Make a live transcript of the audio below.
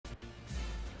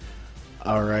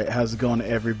Alright, how's it going,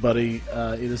 everybody?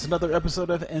 It is another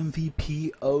episode of MVP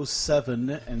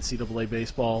 07 NCAA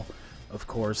Baseball. Of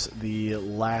course, the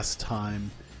last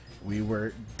time we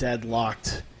were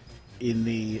deadlocked in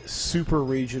the Super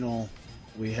Regional.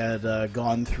 We had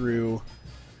gone through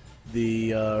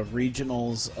the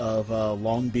regionals of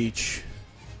Long Beach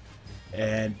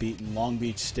and beaten Long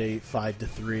Beach State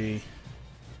 5-3.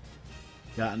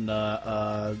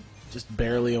 Gotten just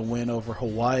barely a win over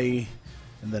Hawaii.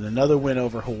 And then another win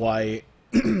over Hawaii,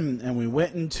 and we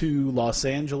went into Los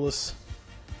Angeles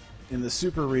in the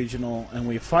Super Regional, and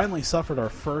we finally suffered our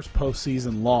first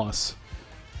postseason loss.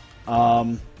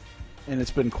 And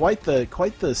it's been quite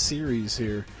the series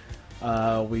here.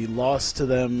 We lost to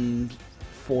them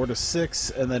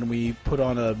 4-6, and then we put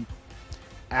on a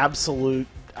absolute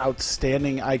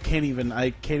outstanding. I can't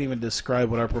even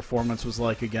describe what our performance was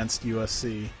like against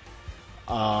USC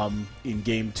in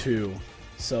Game 2.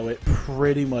 So it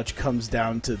pretty much comes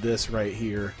down to this right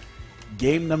here.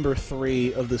 Game number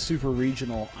 3 of the Super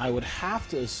Regional, I would have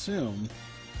to assume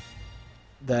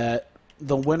that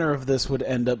the winner of this would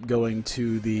end up going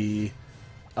to the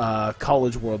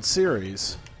College World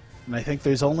Series. And I think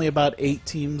there's only about 8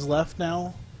 teams left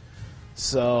now.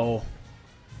 So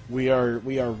we are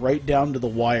right down to the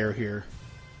wire here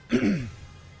to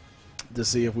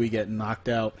see if we get knocked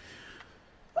out.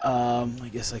 I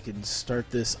guess I can start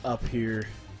this up here.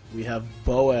 We have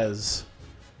Boaz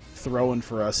throwing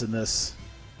for us in this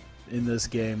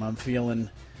game. I'm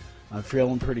feeling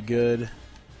pretty good.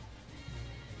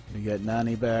 We got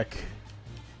Nani back.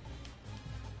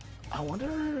 I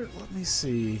wonder. Let me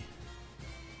see.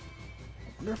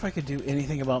 I wonder if I could do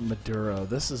anything about Maduro.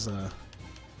 This is a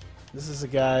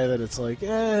guy that it's like,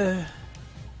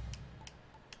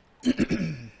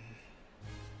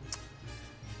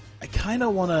 I kind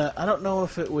of want to. I don't know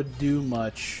if it would do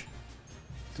much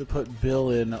to put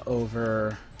Bill in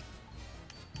over,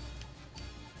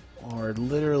 or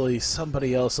literally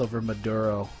somebody else over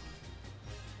Maduro.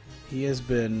 He has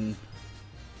been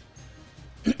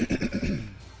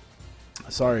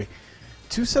sorry,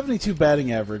 272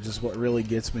 batting average is what really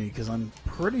gets me, because I'm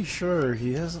pretty sure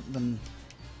he hasn't been.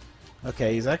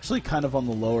 Okay, he's actually kind of on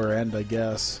the lower end, I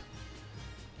guess.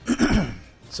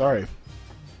 Sorry.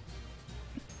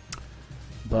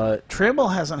 But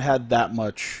Trammell hasn't had that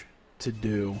much to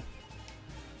do.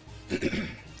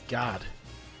 God.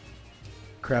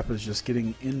 Crap is just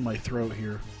getting in my throat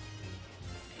here.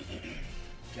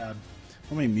 God.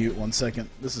 Let me mute 1 second.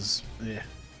 This is... yeah.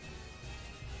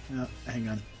 No, hang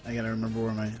on. I gotta remember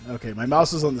where my... okay, my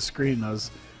mouse is on the screen.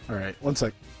 Alright, 1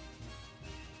 sec.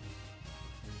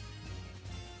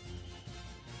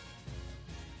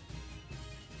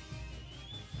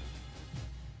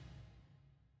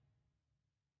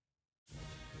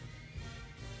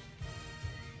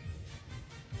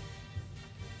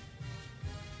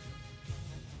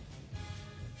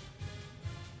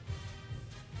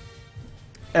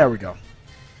 There we go.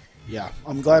 Yeah,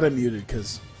 I'm glad I muted,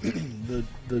 because the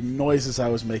noises I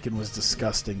was making was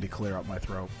disgusting to clear out my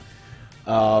throat.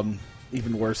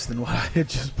 Even worse than what I had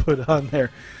just put on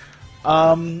there.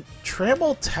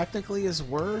 Trammell technically is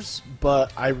worse,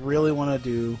 but I really want to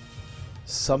do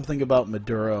something about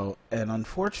Maduro, and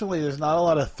unfortunately there's not a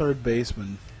lot of third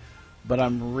basemen, but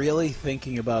I'm really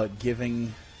thinking about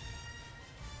giving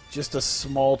just a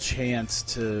small chance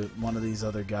to one of these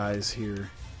other guys here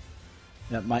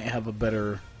that might have a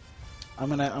better... I'm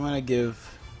gonna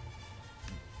give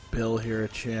Bill here a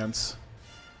chance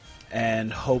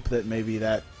and hope that maybe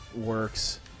that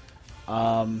works.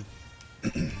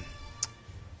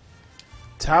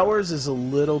 Towers is a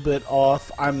little bit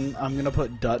off. I'm gonna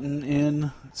put Dutton in,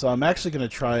 so I'm actually gonna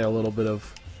try a little bit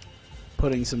of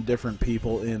putting some different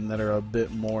people in that are a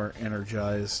bit more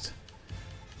energized.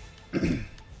 And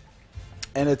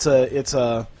it's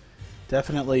a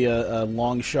definitely a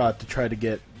long shot to try to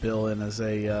get Bill in as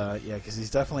a, yeah, because he's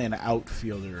definitely an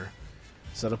outfielder.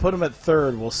 So to put him at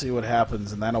third, we'll see what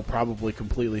happens, and that'll probably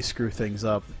completely screw things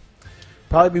up.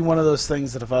 Probably be one of those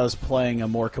things that if I was playing a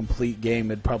more complete game,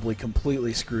 it'd probably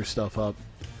completely screw stuff up.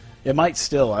 It might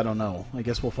still, I don't know. I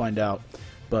guess we'll find out.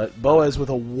 But Boaz with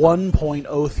a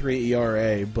 1.03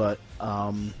 ERA, but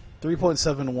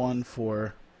 3.71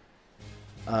 for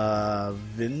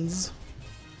Vins.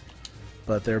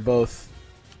 But they're both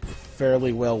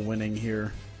fairly well winning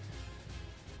here.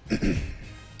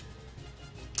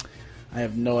 I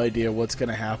have no idea what's going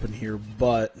to happen here,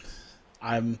 but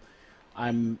I'm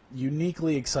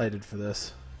uniquely excited for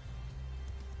this.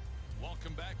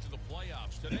 Welcome back to the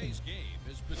playoffs. Today's game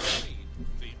is between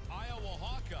the Iowa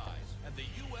Hawkeyes and the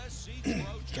USC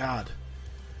Trojans. God,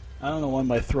 I don't know why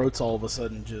my throat's all of a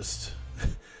sudden just...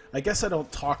 I guess I don't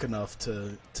talk enough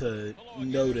to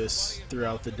notice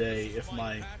throughout the day if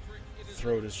my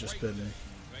throat has just been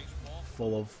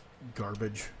full of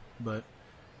garbage. But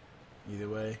either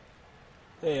way.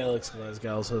 Hey, Alex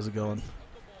Glasgow, how's it going?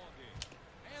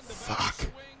 Fuck.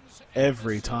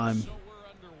 Every time.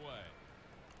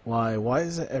 Why? Why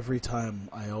is it every time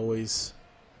I always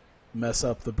mess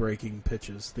up the breaking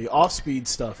pitches? The off-speed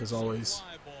stuff is always...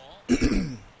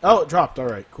 Oh, it dropped.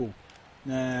 Alright, cool.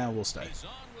 Nah, we'll stay.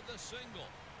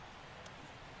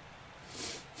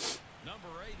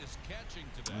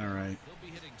 Alright.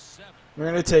 We're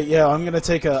gonna take I'm gonna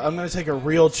take a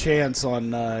real chance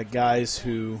on guys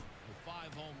who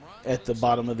at the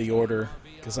bottom of the order,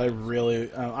 because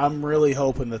I'm really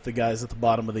hoping that the guys at the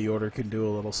bottom of the order can do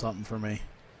a little something for me.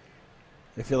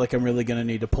 I feel like I'm really gonna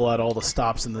need to pull out all the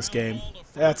stops in this game.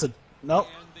 That's a nope.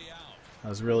 I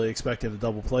was really expecting a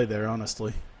double play there,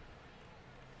 honestly.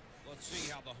 Let's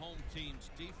see how the home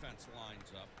team's defense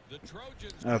lines up. The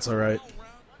Trojans. That's all right.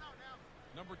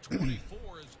 Number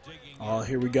 24 is digging. Oh,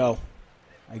 here we go.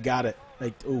 I got it.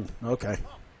 Ooh, okay.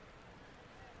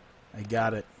 I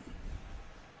got it.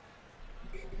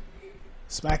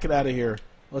 Smack it out of here.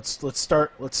 Let's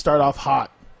start off hot.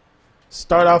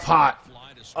 Start off hot.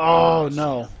 Oh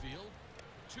no.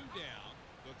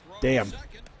 Damn.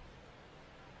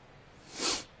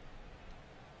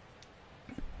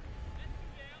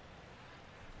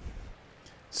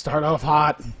 Start off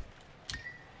hot.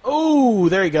 Oh,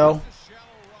 there you go.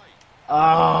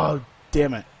 Oh,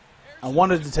 damn it. I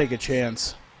wanted to take a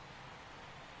chance.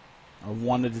 Am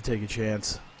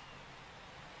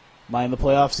I in the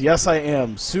playoffs? Yes, I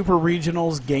am. Super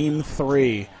Regionals Game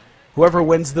 3. Whoever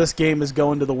wins this game is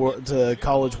going to the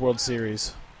College World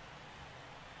Series.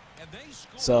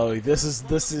 So this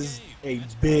is a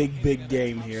big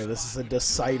game here. This is a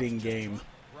deciding game.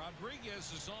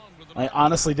 I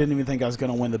honestly didn't even think I was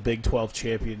going to win the Big 12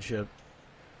 championship.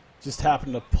 Just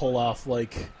happened to pull off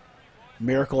like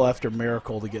miracle after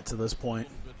miracle to get to this point.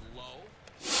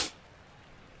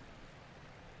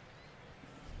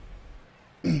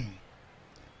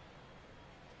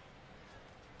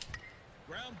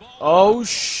 Oh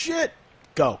shit!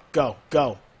 Go.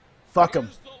 Fuck him.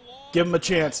 Give him a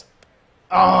chance.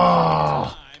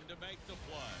 Oh!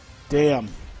 Damn.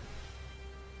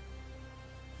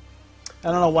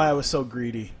 I don't know why I was so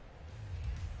greedy.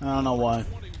 I don't know why.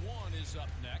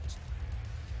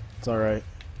 It's alright.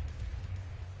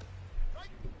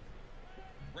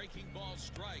 Breaking ball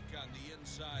strike on the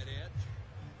inside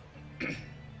edge.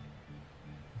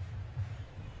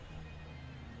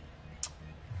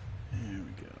 There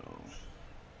we go.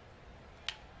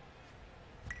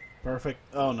 Perfect.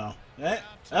 Oh no.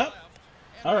 Oh.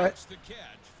 Alright.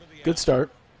 Good start.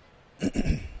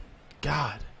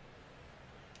 God.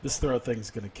 This throw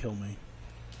thing's gonna kill me.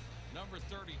 Number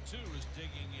 32 is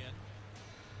digging in.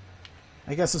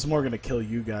 I guess it's more gonna kill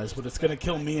you guys, but it's gonna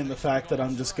kill me in the fact that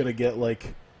I'm just gonna get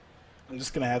like, I'm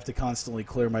just gonna have to constantly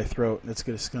clear my throat, and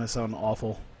it's gonna sound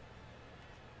awful.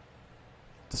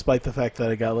 Despite the fact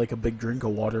that I got like a big drink of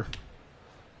water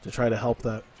to try to help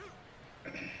that.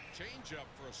 Change up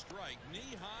for a strike. Knee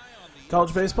high on the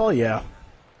College baseball, yeah.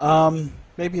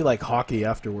 Maybe like hockey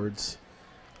afterwards.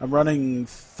 I'm running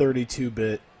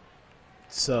 32-bit,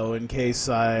 so in case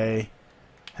I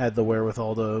had the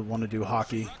wherewithal to want to do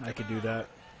hockey, I could do that.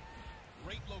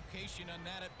 Great location on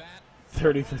that at bat.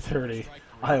 30 for 30.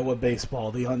 Iowa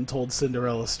baseball, the untold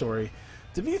Cinderella story.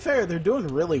 To be fair, they're doing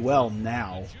really well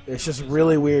now. It's just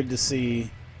really weird to see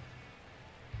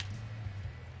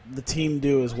the team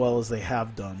do as well as they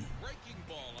have done. Breaking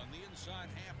ball on the inside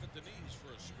half at the knees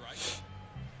for a strike.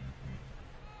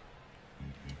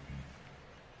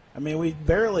 I mean,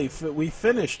 we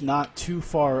finished not too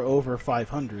far over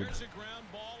 500.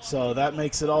 So that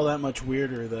makes it all that much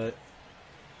weirder that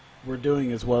we're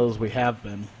doing as well as we have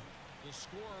been. The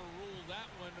scorer ruled that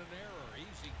one an error.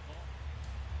 Easy call.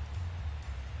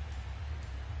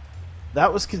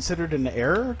 That was considered an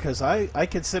error? Because I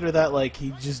consider that like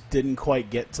he just didn't quite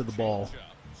get to the ball.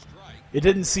 It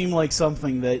didn't seem like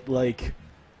something that like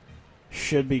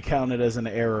should be counted as an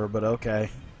error, but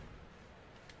okay.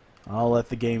 I'll let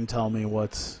the game tell me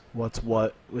what's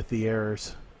what with the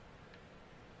errors.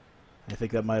 I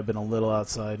think that might have been a little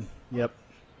outside. Yep.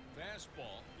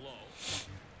 Fastball low.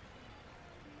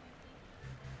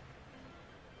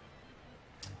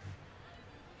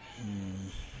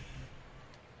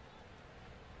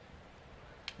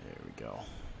 There we go.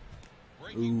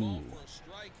 Breaking ball for a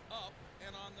strike up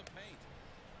and on the paint.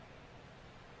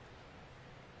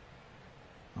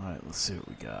 All right, let's see what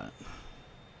we got.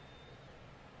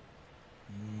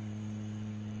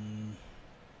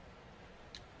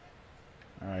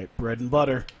 All right, bread and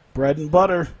butter. Bread and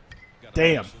butter.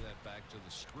 Damn.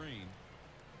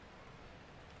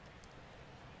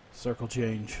 Circle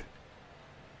change.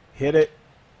 Hit it.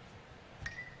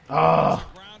 Ah.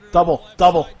 Double.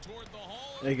 Double.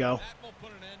 There you go.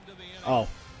 Oh.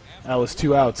 That was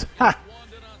 2 outs. Ha!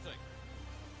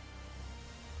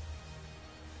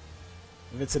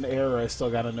 If it's an error, I still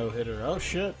got a no-hitter. Oh,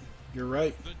 shit. You're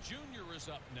right.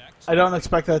 I don't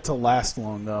expect that to last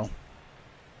long, though.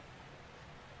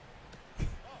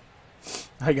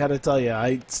 I gotta tell you,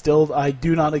 I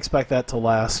do not expect that to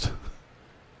last.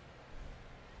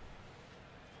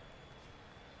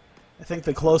 I think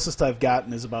the closest I've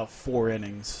gotten is about 4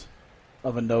 innings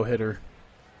of a no-hitter.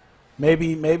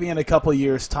 Maybe in a couple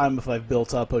years' time if I've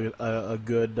built up a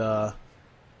good...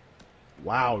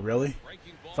 wow, really?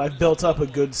 If I've built up a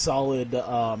good, solid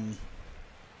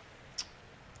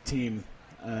team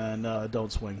and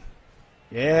don't swing.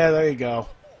 Yeah, there you go.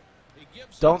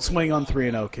 Don't swing on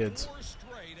 3-0, kids.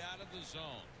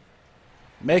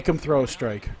 Make him throw a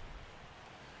strike.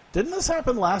 Didn't this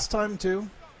happen last time, too?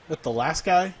 With the last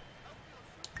guy?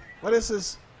 What is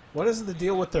this? What is the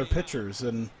deal with their pitchers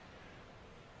and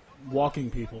walking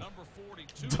people?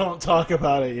 Don't talk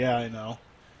about it. Yeah, I know.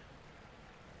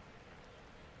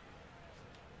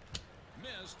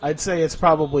 I'd say it's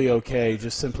probably okay,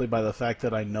 just simply by the fact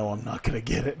that I know I'm not going to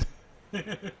get it.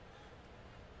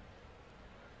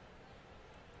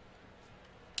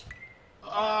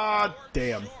 Ah,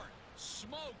 damn.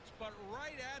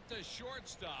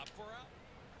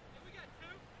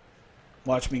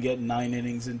 Watch me get 9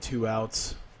 innings and 2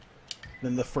 outs.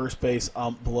 Then the first base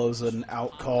ump blows an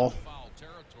out call.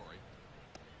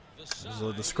 This is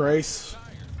a disgrace.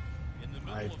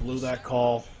 I blew that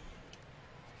call.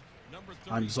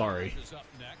 I'm sorry.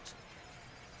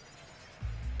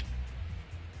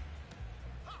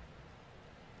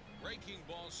 Breaking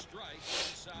ball strike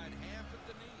inside half at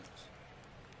the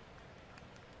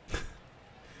knees.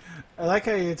 I like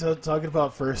how you're talking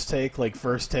about First Take, like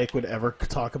First Take would ever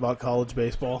talk about college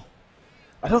baseball.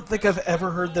 I don't think I've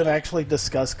ever heard them actually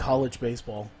discuss college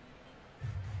baseball.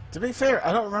 To be fair,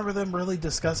 I don't remember them really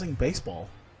discussing baseball.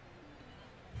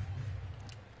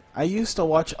 I used to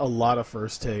watch a lot of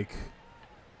First Take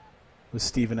with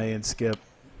Stephen A. and Skip.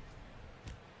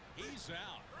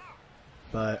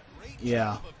 But,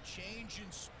 yeah.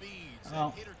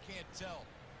 Oh.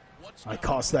 I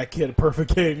cost that kid a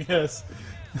perfect game, yes.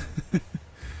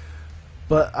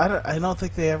 But I don't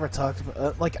think they ever talked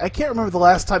about... like, I can't remember the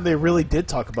last time they really did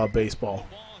talk about baseball.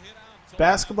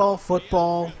 Basketball,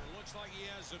 football...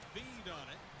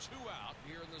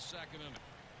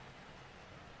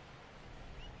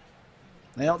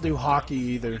 They don't do hockey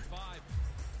either.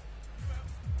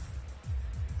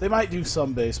 They might do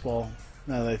some baseball,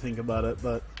 now that I think about it,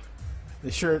 but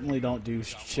they certainly don't do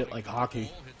shit like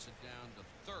hockey.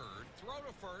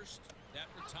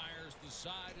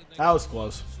 That was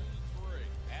close.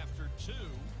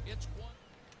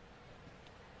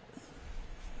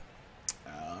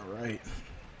 Alright.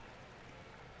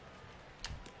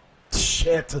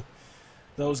 Shit.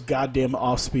 Those goddamn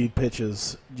off-speed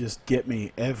pitches just get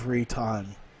me every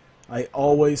time. I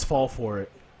always fall for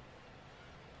it.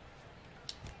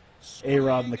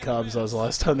 A-Rod and the Cubs, that was the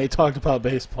last time they talked about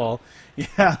baseball.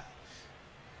 Yeah.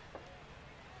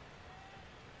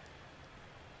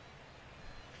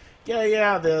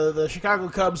 Yeah, the Chicago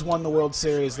Cubs won the World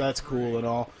Series, that's cool and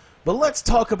all. But let's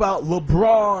talk about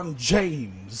LeBron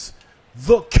James,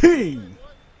 the King.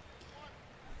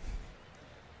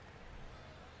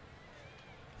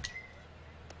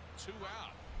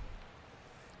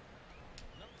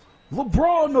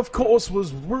 LeBron, of course,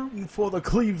 was rooting for the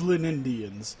Cleveland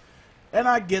Indians. And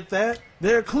I get that.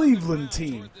 They're a Cleveland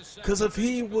team. Because if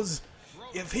he was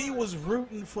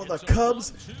rooting for the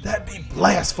Cubs, that'd be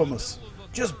blasphemous.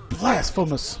 Just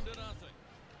blasphemous.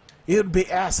 It would be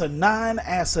ass a 9,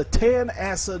 ass a 10,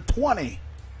 ass a 20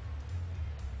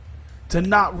 to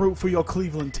not root for your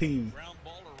Cleveland team.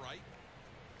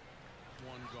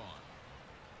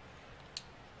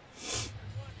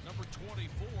 Number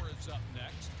 24 is up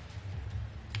next.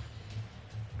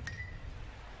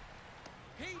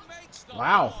 He makes the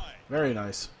Wow. line. Very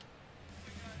nice.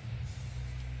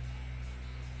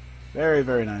 Very,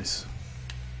 very nice.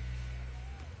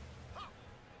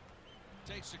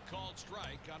 Takes a called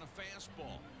strike on a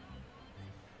fastball.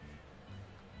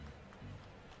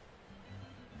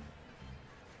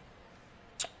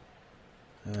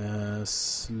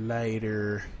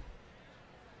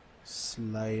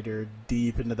 Slider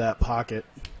deep into that pocket.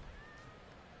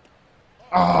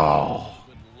 Oh.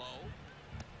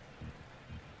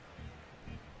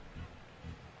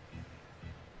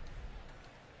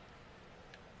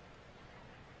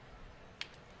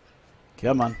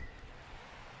 Come on.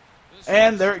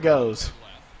 And there it goes.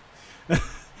 I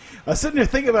was sitting there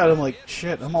thinking about it. I'm like,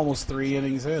 shit, I'm almost 3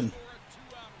 innings in.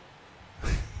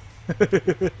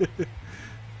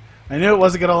 I knew it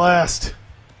wasn't going to last.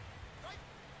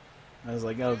 I was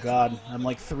like, oh, God, I'm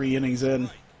like 3 innings in.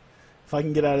 If I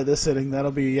can get out of this inning,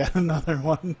 that'll be yet another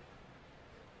one.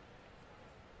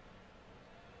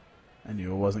 I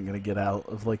knew I wasn't going to get out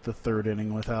of like the 3rd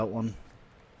inning without one.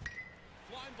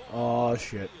 Oh,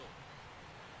 shit.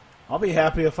 I'll be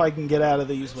happy if I can get out of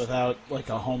these without like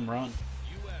a home run.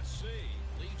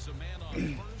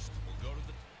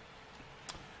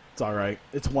 It's alright.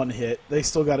 It's 1 hit. They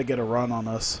still got to get a run on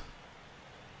us.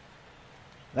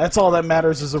 That's all that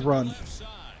matters is a run.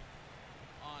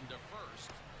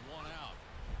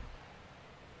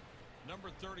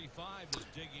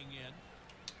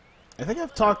 I think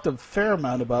I've talked a fair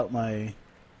amount about my...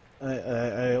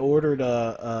 I ordered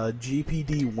a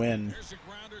GPD win.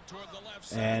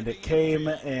 And it came,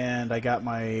 and I got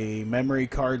my memory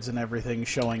cards and everything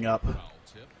showing up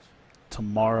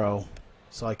tomorrow.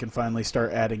 So I can finally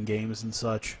start adding games and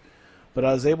such. But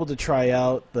I was able to try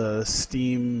out the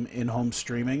Steam in-home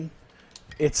streaming.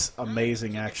 It's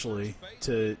amazing, actually,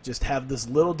 to just have this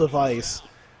little device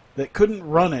that couldn't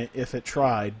run it if it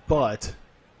tried, but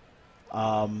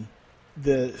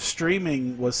the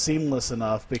streaming was seamless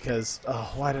enough because...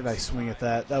 Oh, why did I swing at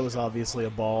that? That was obviously a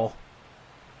ball.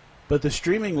 But the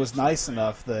streaming was nice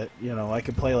enough that, you know, I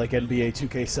could play like NBA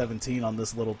 2K17 on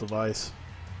this little device.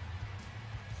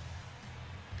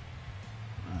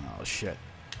 Oh, shit.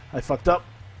 I fucked up.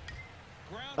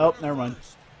 Oh, never mind.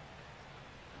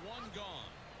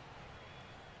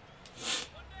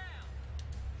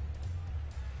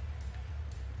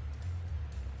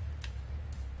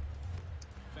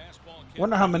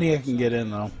 Wonder how many I can get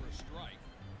in, though.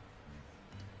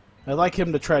 I'd like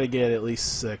him to try to get at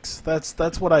least 6.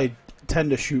 That's what I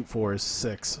tend to shoot for, is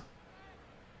 6.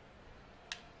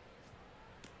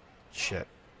 Shit.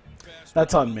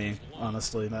 That's on me,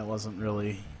 honestly. That wasn't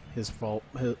really his fault.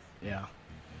 Yeah.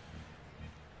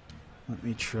 Let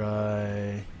me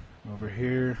try over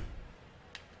here.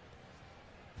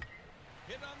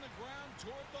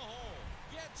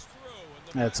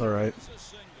 That's alright.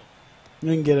 We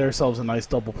can get ourselves a nice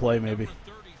double play, maybe.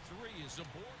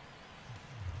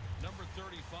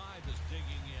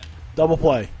 Double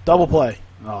play. Double play.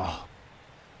 Oh.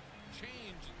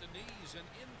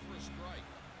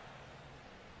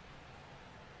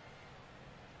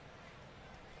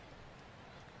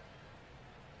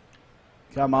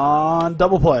 Come on.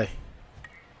 Double play.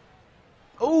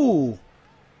 Ooh.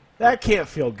 That can't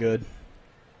feel good.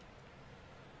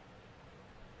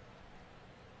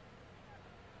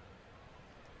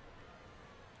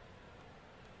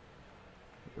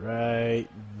 Right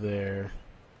there.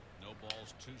 No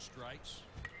balls, 2 strikes.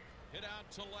 Hit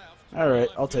out to left. All right,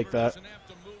 I'll take that. Doesn't have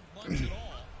to move much at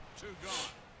all. 2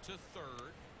 gone to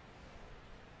 3rd.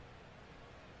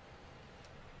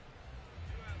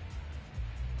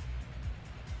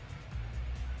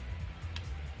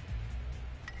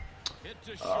 Hit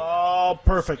to short. Oh,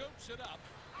 perfect. Scoops it up,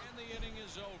 and the inning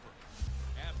is over.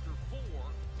 After 4,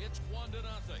 it's 1-0.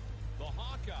 The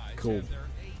Hawkeyes Cool. have their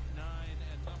 8, 9,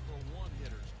 and number 1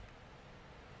 hitters.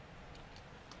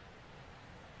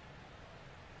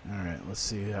 Alright, let's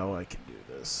see how I can do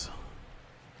this.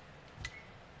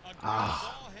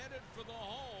 Ah. Headed for the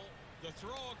hole. The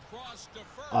throw across to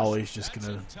first. Always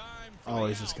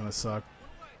just gonna suck.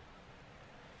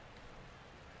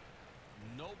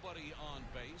 Nobody on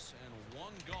base and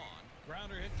 1 gone.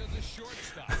 Grounder hit to the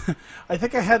shortstop. I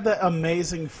think I had that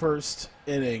amazing first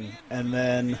inning, and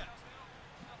then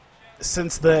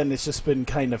since then it's just been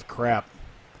kind of crap.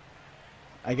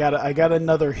 I got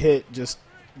another hit just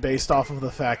based off of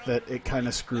the fact that it kind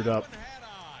of screwed up.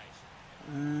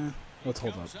 Let's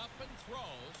hold up.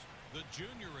 The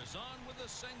junior is on with a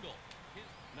single.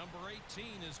 Number 18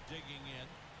 is digging in.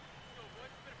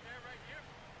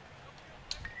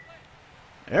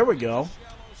 There we go.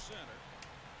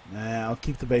 Nah, I'll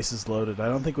keep the bases loaded. I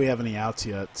don't think we have any outs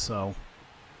yet, so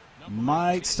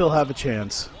might still have a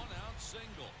chance.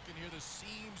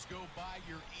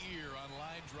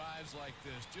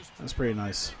 That's pretty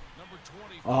nice.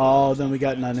 Oh, then we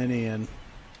got Nannini in.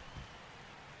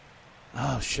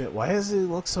 Oh, shit. Why does he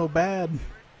look so bad?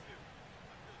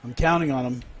 I'm counting on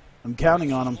him. I'm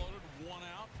counting on him.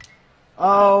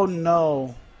 Oh,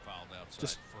 no.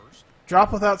 Just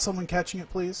drop without someone catching it,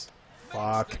 please.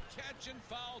 Fuck.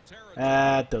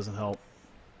 That doesn't help.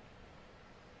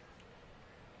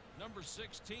 Number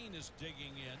 16 is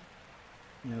digging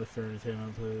in. Yeah, the fairy tale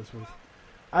I play this week.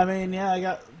 I mean, yeah, I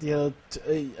got, you know,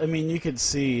 I mean, you could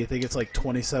see, I think it's like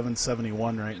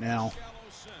 27-71 right now.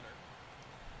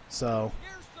 So,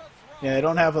 yeah, I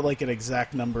don't have like an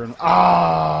exact number.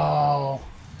 Oh,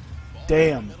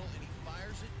 damn!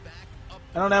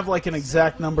 I don't have like an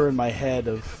exact number in my head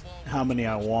of how many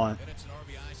I want.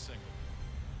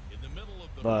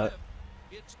 But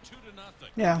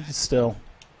yeah, still.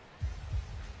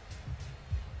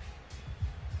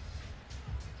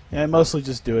 Yeah, I mostly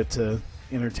just do it to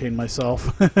entertain myself.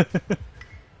 On the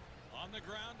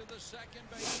ground to the second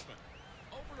baseman.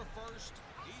 Over to first.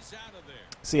 He's out of there.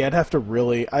 See,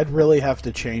 I'd really have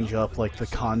to change up like the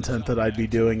content that I'd be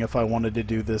doing if I wanted to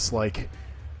do this like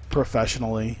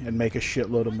professionally and make a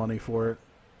shitload of money for it.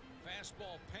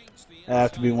 I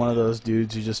have to be one of those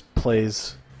dudes who just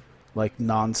plays like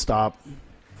non-stop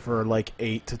for like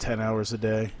 8 to 10 hours a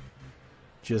day.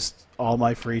 Just all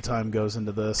my free time goes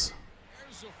into this.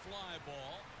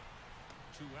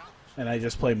 And I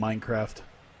just play Minecraft.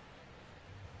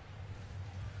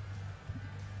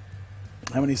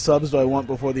 How many subs do I want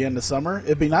before the end of summer?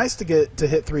 It'd be nice to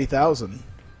hit 3,000.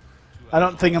 I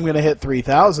don't think I'm going to hit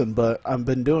 3,000, but I've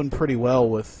been doing pretty well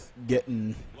with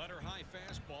getting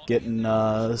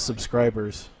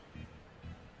subscribers.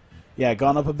 Yeah,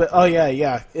 gone up a bit. Oh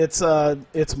yeah.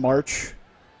 It's March.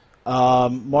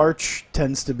 March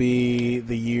tends to be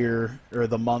the year or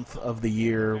the month of the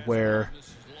year where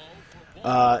this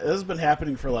has been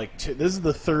happening for like this is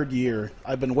the 3rd year.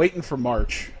 I've been waiting for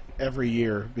March every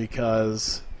year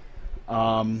because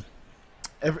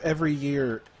every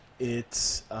year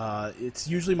it's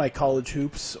usually my college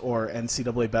hoops or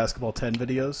NCAA basketball 10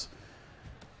 videos.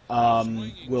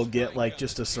 We'll get like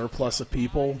just a surplus of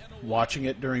people watching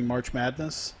it during March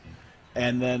Madness,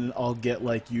 and then I'll get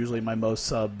like usually my most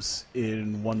subs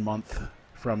in 1 month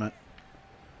from it.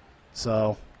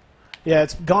 So yeah,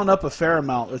 it's gone up a fair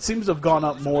amount. It seems to have gone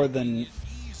up more than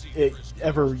it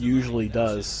ever usually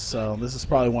does. So this is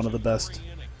probably one of the best.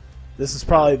 This is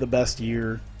probably the best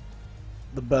year,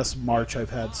 the best March I've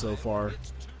had so far,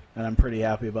 and I'm pretty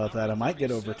happy about that. I might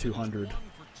get over 200.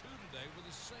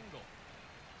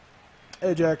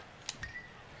 Hey, Jack.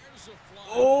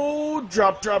 Oh,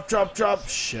 drop.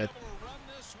 Shit.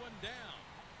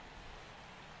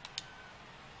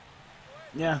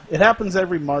 Yeah, it happens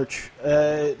every March.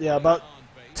 Yeah, about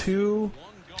two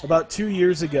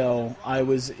years ago, I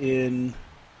was in.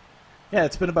 Yeah,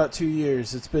 it's been about 2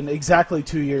 years. It's been exactly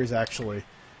 2 years actually,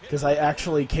 because I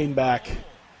actually came back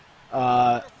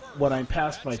when I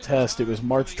passed my test. It was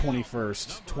March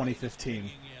 21st,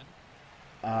 2015.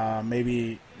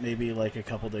 Maybe like a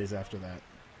couple days after that.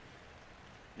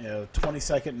 You know,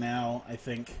 22nd now. I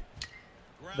think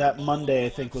that Monday I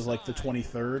think was like the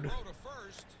 23rd.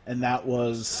 And that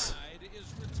was,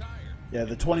 yeah,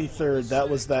 the 23rd, that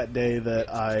was that day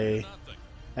that I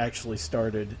actually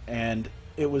started. And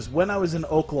it was when I was in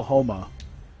Oklahoma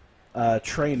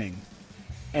training.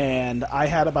 And I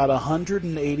had about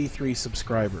 183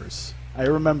 subscribers. I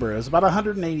remember, it was about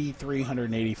 183,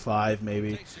 185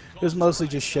 maybe. It was mostly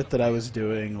just shit that I was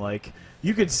doing. Like,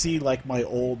 you could see like my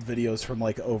old videos from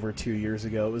like over 2 years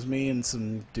ago. It was me and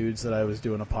some dudes that I was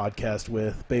doing a podcast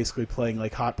with, basically playing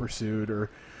like Hot Pursuit or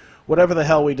whatever the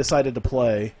hell we decided to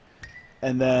play.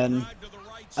 And then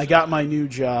I got my new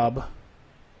job.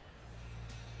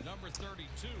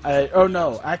 Oh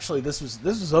no, actually this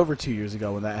was over 2 years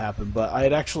ago when that happened, but I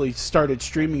had actually started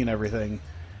streaming and everything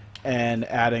and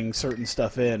adding certain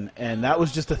stuff in, and that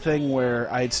was just a thing where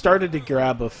I had started to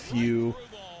grab a few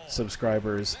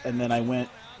subscribers, and then I went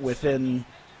within,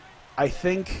 I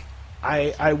think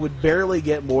I would barely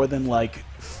get more than like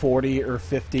 40 or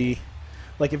 50.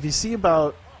 Like if you see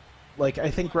about, like I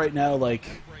think right now like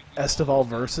Estival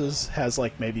Versus has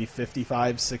like maybe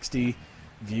 55, 60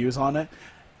 views on it.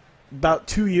 About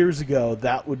 2 years ago,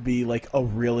 that would be like a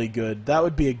really good, that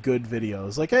would be a good video.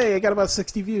 It's like, hey, I got about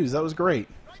 60 views. That was great.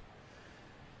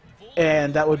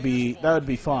 And that would be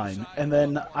fine. And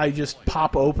then I just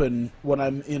pop open when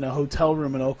I'm in a hotel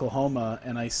room in Oklahoma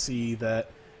and I see that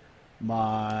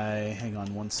hang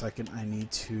on 1 second, I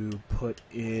need to put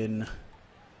in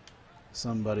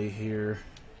somebody here.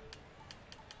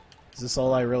 Is this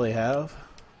all I really have?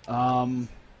 Who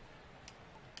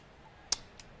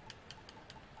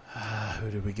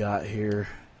do we got here?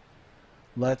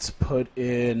 Let's put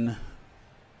in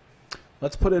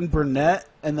Burnett,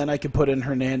 and then I could put in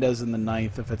Hernandez in the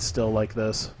 9th if it's still like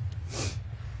this.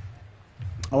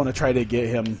 I want to try to get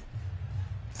him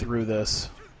through this.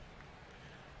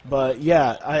 But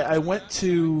yeah, I went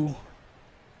to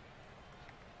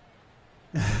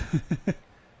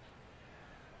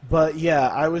But yeah,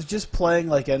 I was just playing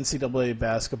like NCAA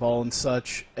basketball and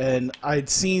such, and I'd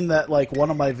seen that like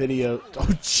one of my videos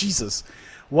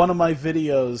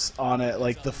on it,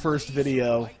 like the first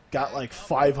video got like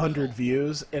 500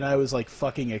 views, and I was like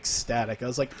fucking ecstatic. I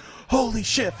was like, holy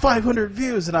shit, 500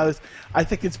 views! And I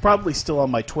think it's probably still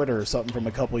on my Twitter or something from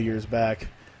a couple years back.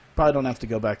 Probably don't have to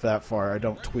go back that far. I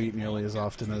don't tweet nearly as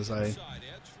often as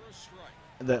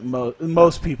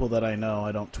most people that I know.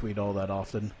 I don't tweet all that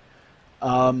often.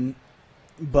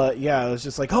 But yeah, it was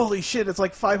just like, holy shit, it's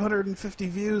like 550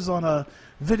 views on a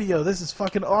video. This is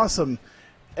fucking awesome.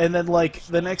 And then, like,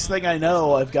 the next thing I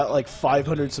know, I've got like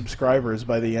 500 subscribers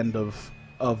by the end of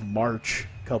March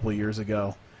a couple years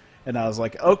ago. And I was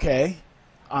like, okay,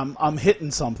 I'm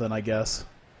hitting something, I guess.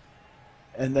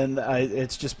 And then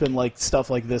it's just been like stuff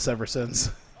like this ever since.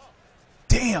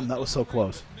 Damn, that was so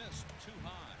close.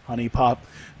 Honey Pop.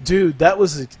 Dude, that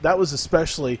was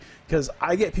especially because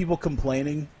I get people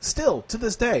complaining still to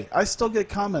this day. I still get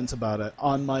comments about it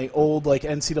on my old like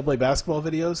NCAA basketball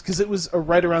videos because it was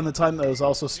right around the time that I was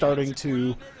also starting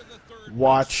to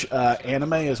watch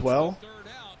anime as well.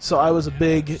 So I was a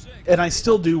big, and I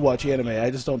still do watch anime.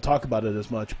 I just don't talk about it as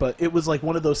much. But it was like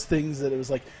one of those things that it was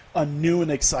like a new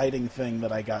and exciting thing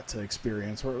that I got to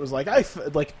experience. Where it was like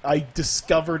I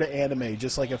discovered anime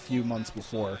just like a few months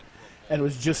before, and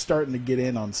was just starting to get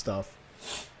in on stuff.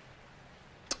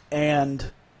 And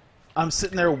I'm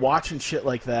sitting there watching shit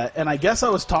like that, and I guess I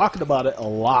was talking about it a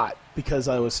lot because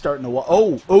I was starting to.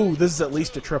 Oh, this is at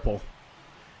least a triple,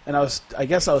 and I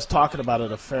guess I was talking about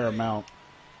it a fair amount.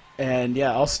 And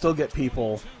yeah, I'll still get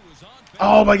people.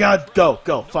 Oh my God, go,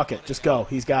 fuck it, just go.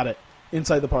 He's got it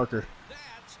inside the Parker.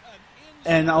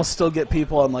 And I'll still get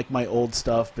people on like my old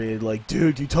stuff being like,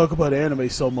 dude, you talk about anime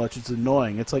so much, it's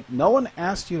annoying. It's like, no one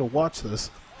asked you to watch this.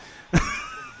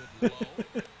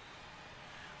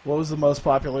 What was the most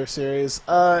popular series?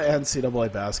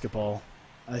 NCAA basketball,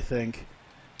 I think.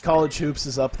 College Hoops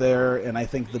is up there, and I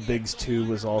think the Bigs 2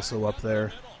 was also up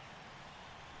there.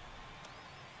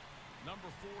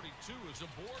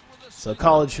 So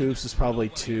College Hoops is probably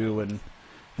 2, and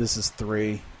this is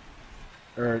 3.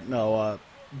 Or, no,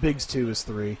 Bigs 2 is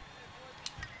 3.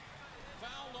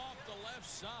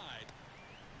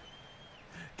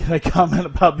 Can I comment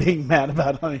about being mad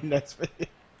about it on your next video?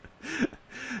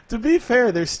 To be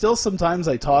fair, there's still sometimes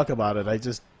I talk about it. I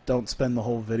just don't spend the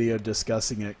whole video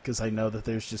discussing it because I know that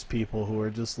there's just people who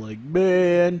are just like,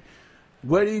 man,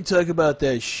 why do you talk about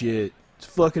that shit? It's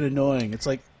fucking annoying. It's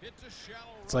like,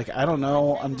 I don't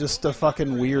know, I'm just a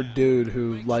fucking weird dude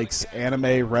who likes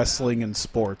anime, wrestling, and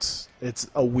sports. It's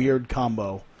a weird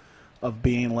combo of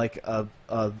being like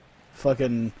a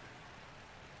fucking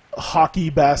hockey,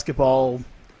 basketball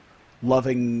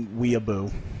loving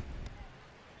weeaboo.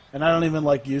 And I don't even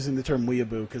like using the term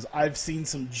weeaboo because I've seen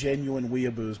some genuine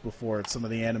weeaboos before at some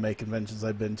of the anime conventions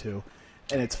I've been to,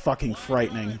 and it's fucking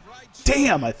frightening.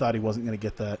 Damn, I thought he wasn't going to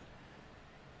get that.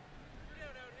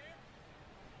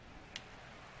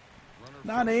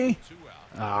 Nani?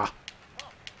 Ah.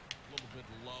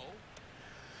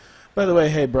 By the way,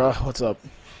 hey bro, what's up?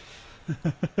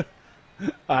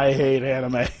 I hate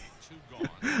anime.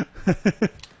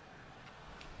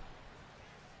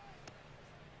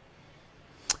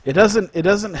 It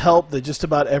doesn't help that just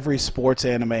about every sports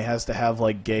anime has to have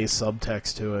like gay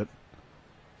subtext to it.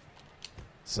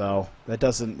 So that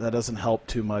doesn't help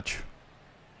too much.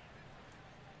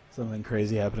 Something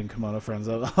crazy happened in Kimono Friends.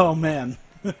 Oh man.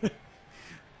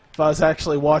 If I was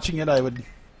actually watching it, I would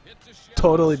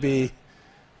totally be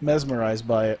mesmerized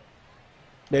by it.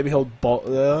 Maybe he'll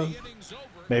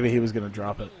maybe he was gonna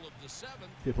drop it.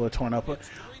 People are torn up.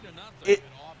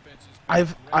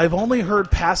 I've only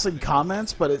heard passing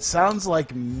comments, but it sounds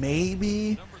like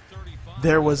maybe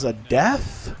there was a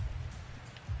death,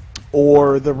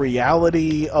 or the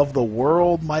reality of the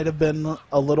world might have been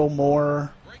a little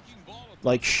more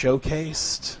like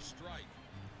showcased.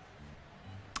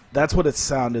 That's what it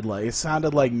sounded like. It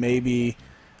sounded like maybe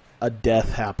a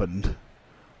death happened,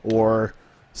 or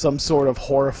some sort of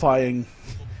horrifying,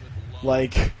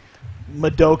 like,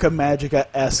 Madoka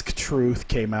Magica-esque truth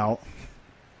came out.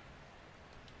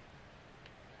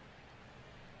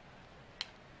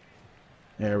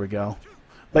 There we go.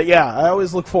 But yeah, I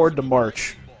always look forward to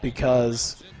March,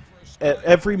 because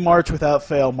every March without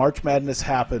fail, March Madness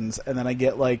happens, and then I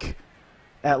get, like,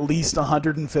 at least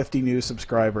 150 new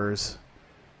subscribers.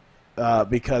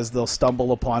 Because they'll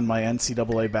stumble upon my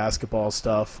NCAA basketball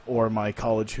stuff or my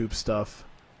college hoop stuff.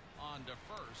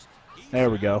 There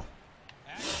we go.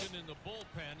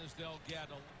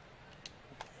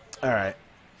 Alright.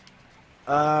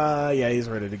 Yeah, he's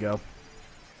ready to go.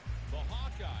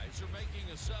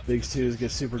 Bigs 2s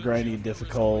get super grindy and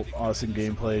difficult. Awesome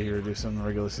gameplay here to do some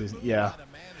regular season. Yeah.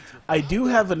 I do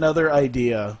have another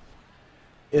idea.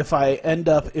 If I end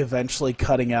up eventually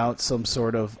cutting out some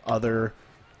sort of other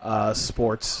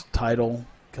sports title,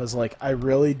 because like I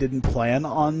really didn't plan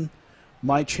on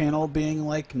my channel being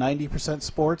like 90%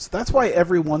 sports. That's why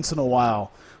every once in a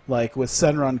while, like with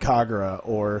Senran Kagura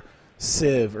or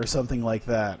Civ or something like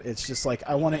that, it's just like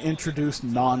I want to introduce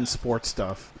non-sport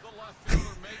stuff.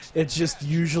 It just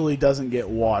usually doesn't get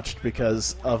watched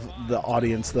because of the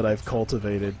audience that I've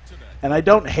cultivated. And I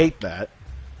don't hate that.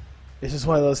 It's just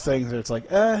one of those things where it's like,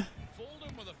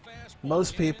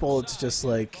 most people, it's just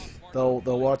like, they'll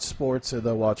watch sports or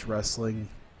they'll watch wrestling.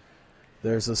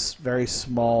 There's a very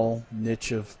small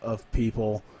niche of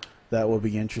people that will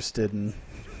be interested in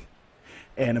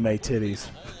anime titties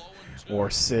or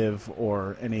Civ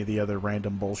or any of the other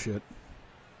random bullshit.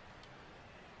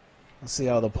 Let's see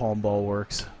how the palm ball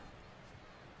works.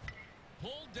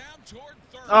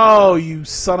 Oh, you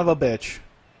son of a bitch.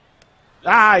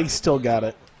 Ah, he still got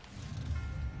it.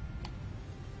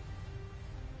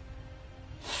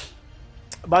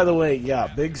 By the way, yeah,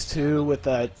 Biggs 2 with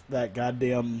that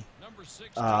goddamn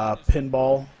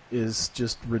pinball is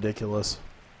just ridiculous.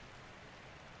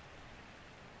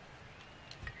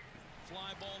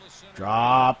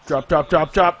 Drop.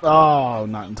 Oh,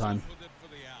 not in time.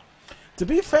 To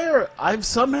be fair, I've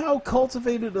somehow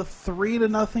cultivated a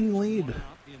 3-0 lead.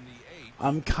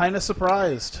 I'm kind of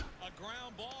surprised.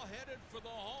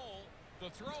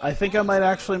 I think I might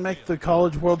actually make the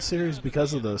College World Series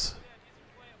because of this.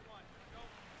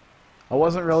 I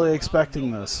wasn't really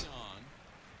expecting this.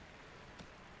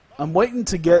 I'm waiting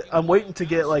to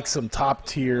get like some top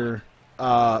tier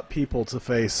people to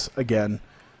face again.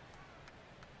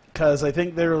 Cause I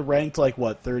think they're ranked like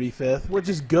what, 35th, which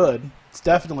is good. It's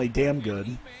definitely damn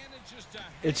good.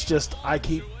 It's just I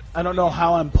don't know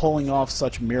how I'm pulling off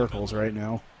such miracles right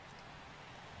now.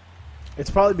 It's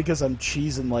probably because I'm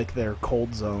cheesing like their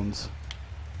cold zones.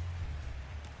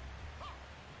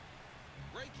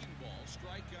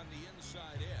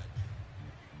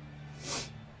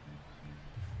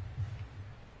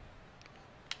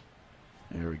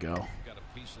 There we go. Got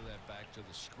a piece of that back to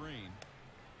the screen.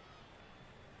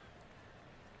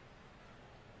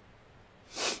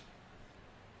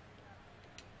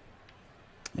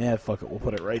 Yeah, fuck it. We'll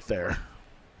put it right there.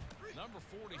 Number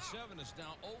 47 is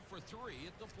now 0 for 3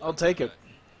 at the I'll take it.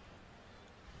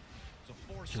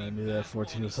 It's Can I do that?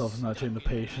 14 yourself is not taking the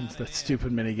patience. That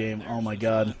stupid minigame. Oh my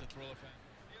god.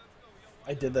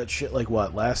 I did that shit like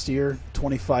what, last year?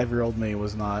 25-year-old me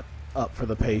was not up for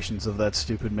the patience of that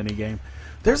stupid minigame.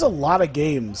 There's a lot of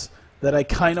games that I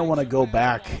kind of want to go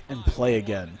back and play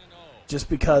again. Just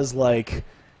because, like,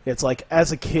 it's like,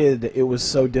 as a kid, it was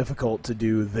so difficult to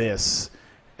do this.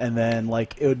 And then,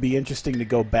 like, it would be interesting to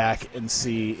go back and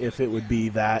see if it would be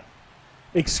that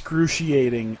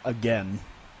excruciating again.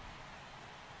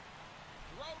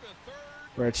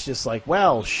 Where it's just like,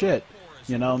 well, shit.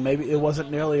 You know, maybe it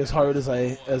wasn't nearly as hard as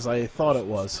I thought it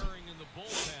was.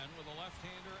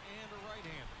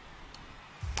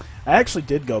 I actually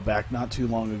did go back not too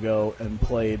long ago and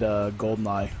played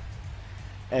GoldenEye.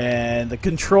 And the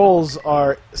controls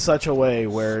are such a way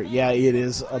where, yeah, it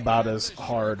is about as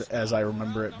hard as I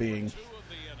remember it being.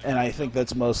 And I think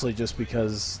that's mostly just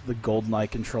because the GoldenEye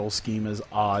control scheme is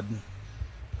odd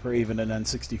for even an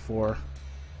N64.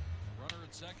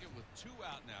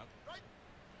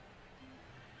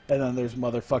 And then there's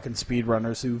motherfucking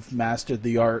speedrunners who've mastered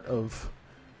the art of,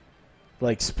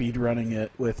 like, speedrunning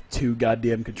it with 2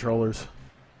 goddamn controllers.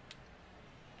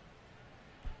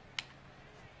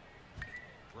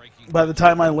 By the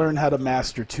time I learn how to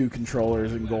master 2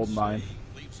 controllers in GoldenEye,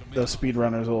 the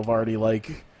speedrunners will have already,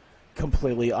 like,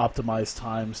 completely optimized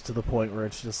times to the point where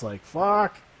it's just like,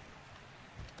 fuck!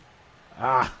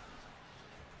 Ah!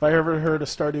 Have I ever heard of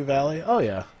Stardew Valley? Oh,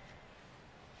 yeah.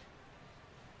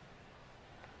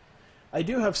 I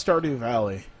do have Stardew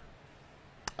Valley.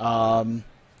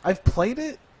 I've played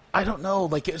it. I don't know.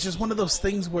 Like, it's just one of those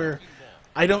things where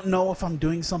I don't know if I'm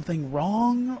doing something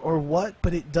wrong or what,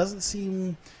 but it doesn't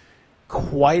seem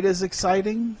quite as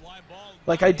exciting.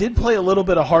 Like, I did play a little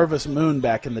bit of Harvest Moon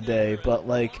back in the day, but,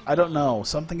 like, I don't know.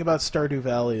 Something about Stardew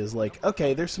Valley is like,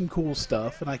 okay, there's some cool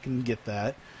stuff, and I can get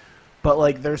that. But,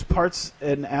 like, there's parts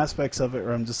and aspects of it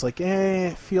where I'm just like,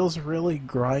 it feels really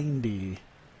grindy.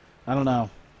 I don't know.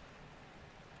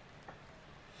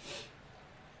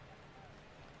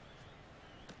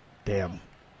 Damn.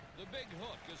 The big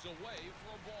hook is away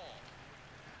for a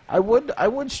ball. I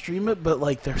would stream it, but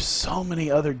like there's so many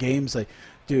other games. Like,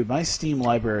 dude, my Steam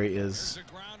library is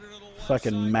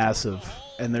fucking massive,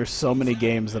 and there's so many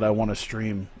games that I want to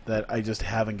stream that I just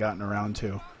haven't gotten around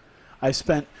to.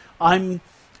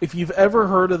 If you've ever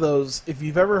heard of those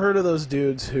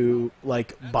dudes who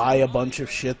like buy a bunch of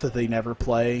shit that they never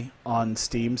play on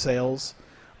Steam sales,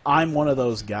 I'm one of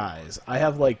those guys. I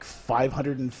have like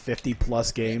 550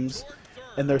 plus games,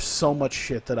 and there's so much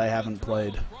shit that I haven't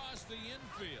played.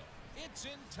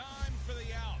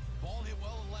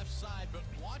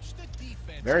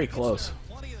 Very close.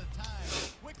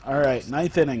 Alright,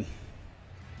 9th inning.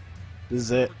 This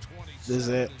is it. This is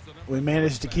it. We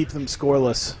managed to keep them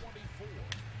scoreless.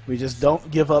 We just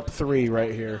don't give up 3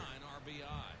 right here.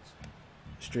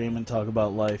 Stream and talk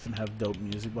about life and have dope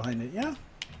music behind it. Yeah.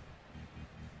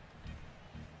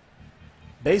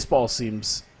 Baseball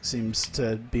seems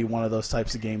to be one of those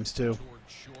types of games too.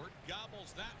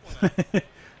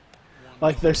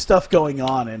 Like there's stuff going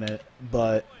on in it,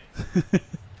 but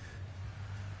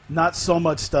not so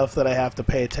much stuff that I have to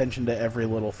pay attention to every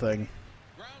little thing.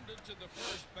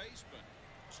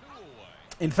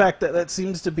 In fact, that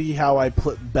seems to be how I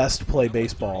best play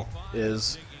baseball,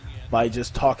 is by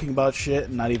just talking about shit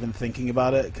and not even thinking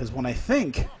about it. Because when I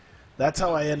think, that's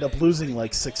how I end up losing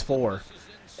like 6-4.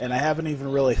 And I haven't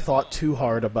even really thought too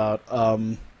hard about,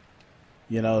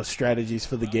 you know, strategies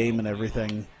for the game and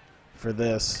everything for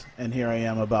this. And here I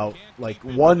am about like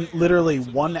literally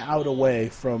one out away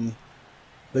from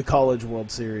the College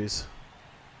World Series.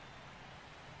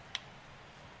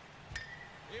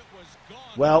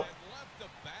 Well,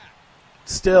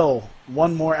 still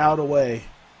one more out away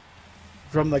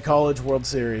from the College World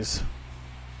Series.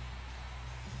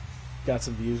 Got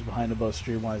some views behind it, both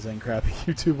stream-wise and crappy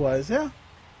YouTube-wise. Yeah.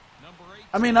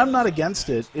 I mean, I'm not against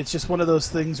it. It's just one of those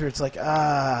things where it's like,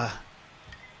 I'm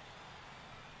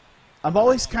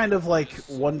always kind of like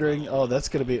wondering, oh, that's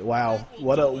going to be, wow,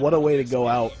 what a way to go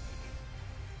out.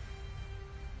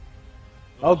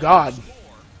 Oh, God.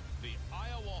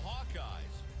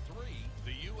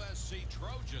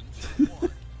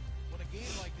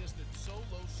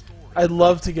 I'd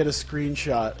love to get a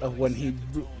screenshot of when he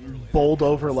bowled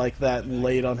over like that and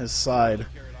laid on his side.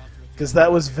 Because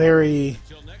that was very,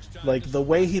 like, the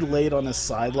way he laid on his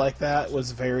side like that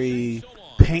was very,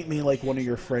 paint me like one of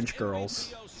your French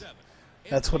girls.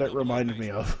 That's what it reminded me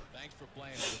of.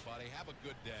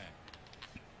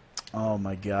 Oh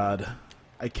my God.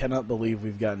 I cannot believe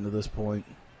we've gotten to this point.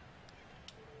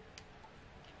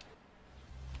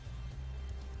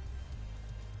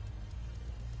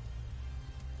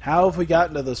 How have we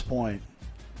gotten to this point?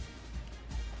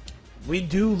 We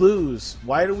do lose.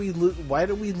 Why do we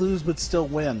lose but still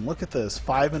win? Look at this.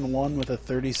 5-1 with a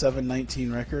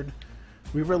 37-19 record.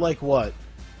 We were like what?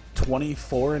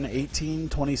 24-18,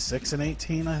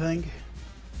 26-18, I think.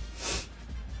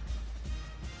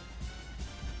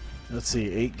 Let's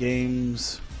see, 8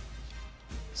 games,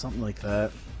 something like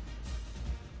that.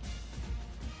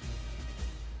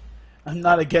 I'm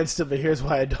not against it, but here's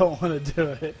why I don't want to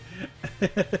do it.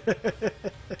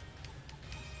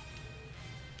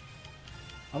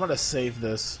 I'm gonna save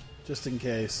this just in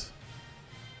case.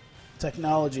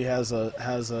 Technology has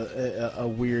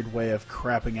a weird way of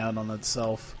crapping out on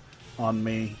itself on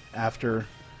me after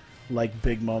like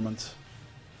big moments.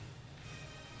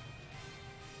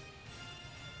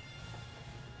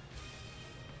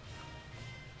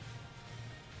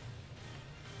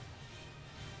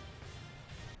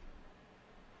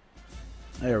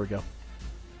 There we go.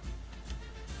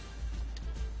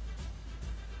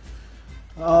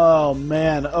 Oh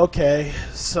man, okay,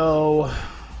 so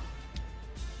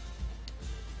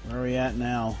where are we at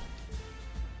now?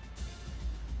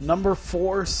 Number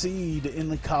 4 seed in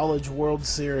the College World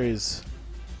Series.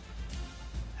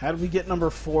 How did we get number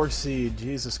 4 seed?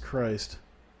 Jesus Christ.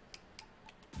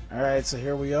 Alright, so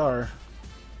here we are.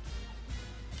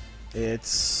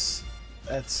 That's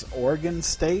Oregon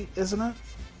State, isn't it?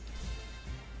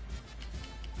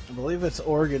 I believe it's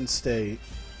Oregon State.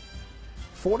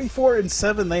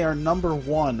 44-7, they are number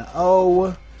 1.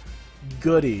 Oh,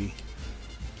 goody.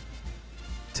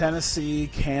 Tennessee,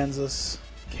 Kansas.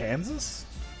 Kansas?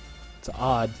 It's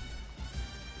odd.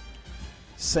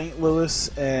 St. Louis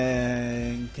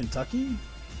and Kentucky?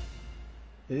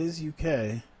 It is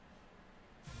UK.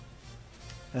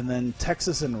 And then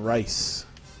Texas and Rice.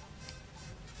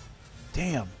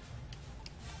 Damn.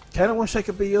 Kind of wish I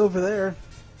could be over there.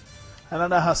 I don't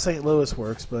know how St. Louis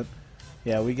works, but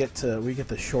yeah, we get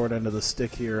the short end of the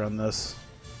stick here on this.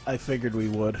 I figured we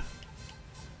would.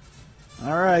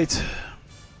 All right.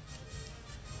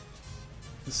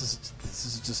 This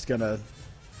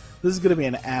is gonna be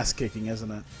an ass kicking,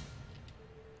 isn't it?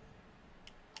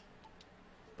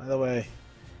 By the way,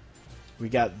 we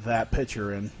got that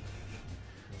pitcher in.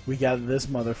 We got this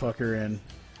motherfucker in.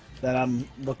 That I'm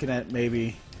looking at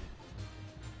maybe.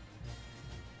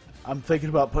 I'm thinking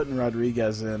about putting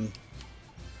Rodriguez in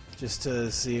just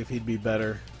to see if he'd be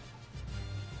better.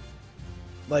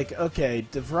 like, okay,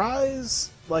 DeVries,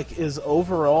 like, is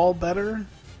overall better,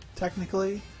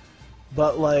 technically.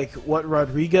 But, like, what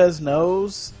Rodriguez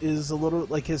knows is a little,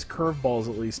 like, his curveball is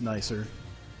at least nicer.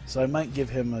 So I might give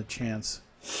him a chance.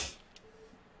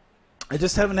 I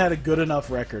just haven't had a good enough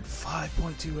record.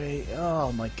 5.28.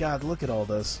 Oh, my God, look at all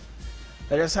this.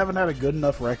 I just haven't had a good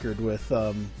enough record with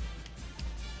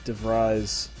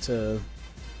DeVries to...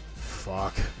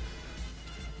 Fuck.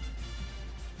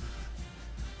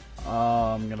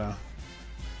 I'm gonna...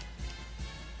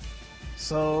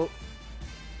 So...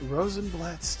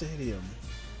 Rosenblatt Stadium.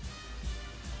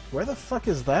 Where the fuck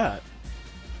is that?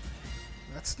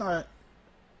 That's not...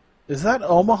 Is that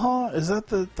Omaha? Is that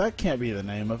the... That can't be the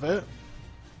name of it.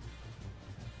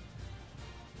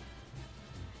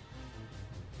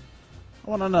 I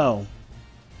want to know.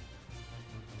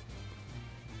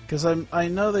 Because I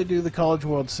know they do the College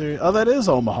World Series. Oh, that is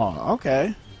Omaha.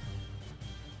 Okay.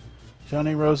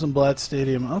 Johnny Rosenblatt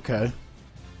Stadium. Okay.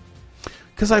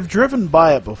 Because I've driven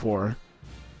by it before.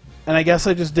 And I guess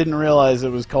I just didn't realize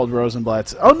it was called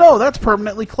Rosenblatt's. Oh no, that's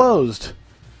permanently closed.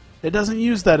 It doesn't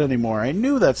use that anymore. I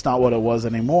knew that's not what it was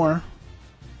anymore.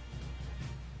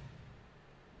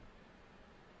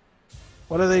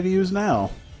 What do they use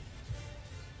now?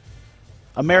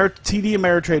 TD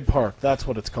Ameritrade Park. That's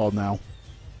what it's called now.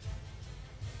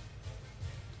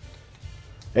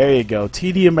 There you go.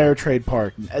 TD Ameritrade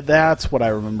Park. That's what I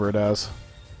remember it as.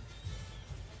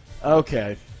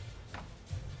 Okay.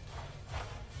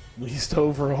 Least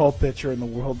overall pitcher in the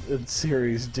World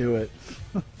Series. Do it.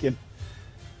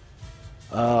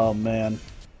 Oh man.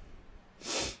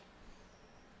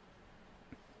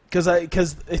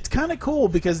 Because it's kind of cool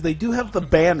because they do have the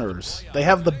banners. They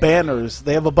have the banners.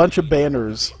 They have a bunch of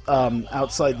banners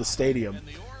outside the stadium.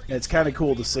 And it's kind of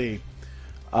cool to see.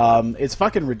 It's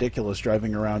fucking ridiculous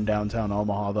driving around downtown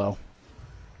Omaha though.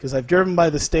 Because I've driven by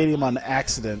the stadium on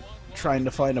accident trying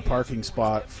to find a parking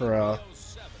spot for a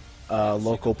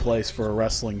local place for a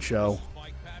wrestling show,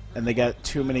 and they got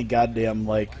too many goddamn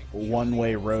like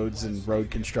one-way roads and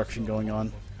road construction going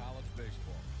on.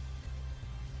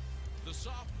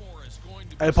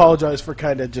 I apologize for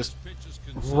kind of just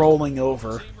rolling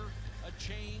over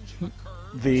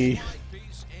the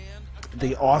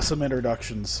awesome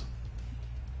introductions.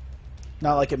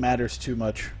 Not like it matters too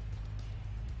much.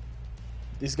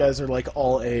 These guys are like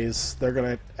all A's. They're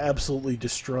gonna absolutely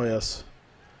destroy us.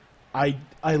 I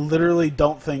literally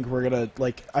don't think we're gonna,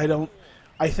 like, I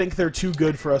think they're too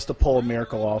good for us to pull a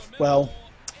miracle off. Well,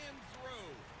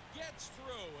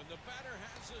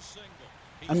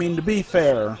 I mean, to be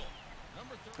fair,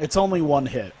 it's only one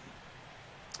hit.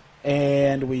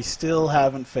 And we still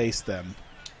haven't faced them.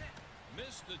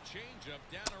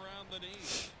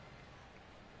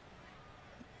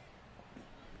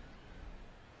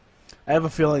 I have a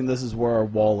feeling this is where our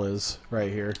wall is, right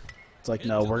here. It's like,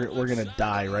 no, we're gonna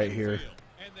die right here.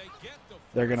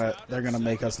 They're gonna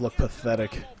make us look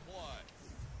pathetic.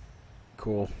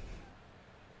 Cool.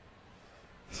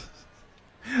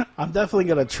 I'm definitely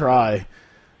gonna try,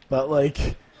 but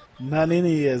like,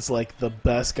 Nanini is like the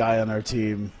best guy on our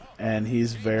team, and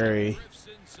he's very,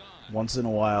 once in a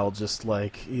while, just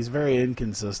like, he's very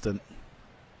inconsistent.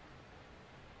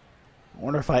 I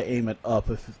wonder if I aim it up,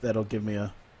 if that'll give me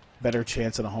a better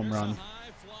chance at a home run.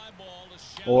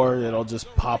 Or it'll just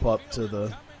pop up to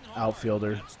the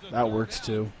outfielder. That works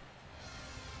too.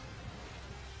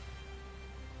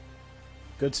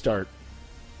 Good start.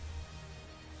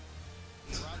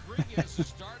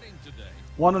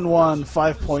 1-1,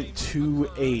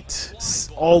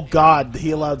 5.28. Oh God, he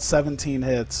allowed 17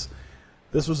 hits.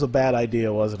 This was a bad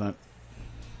idea, wasn't it?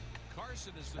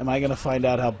 Am I going to find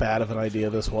out how bad of an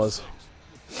idea this was?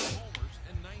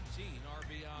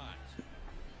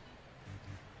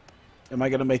 Am I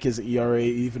going to make his ERA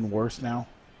even worse now?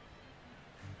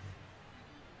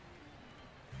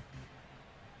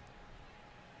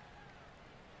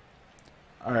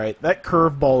 Alright, that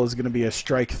curveball is going to be a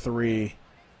strike 3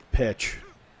 pitch.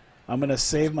 I'm going to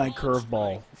save my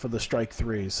curveball for the strike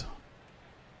 3s.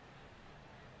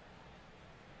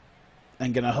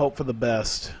 And going to hope for the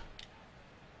best.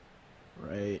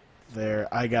 Right there.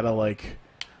 I got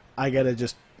to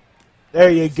just... There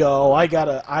you go. I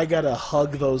gotta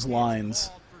hug those lines.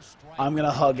 I'm gonna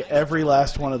hug every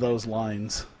last one of those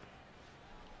lines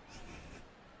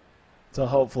to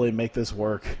hopefully make this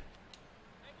work.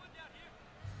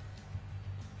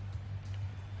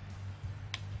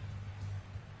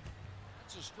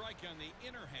 It's a strike on the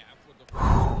inner half with the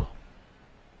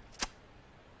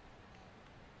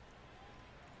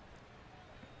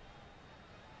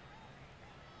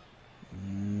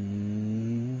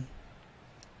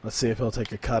Let's see if he'll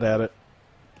take a cut at it.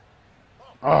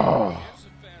 Oh.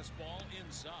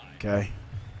 Okay.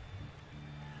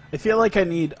 I feel like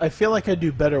I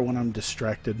do better when I'm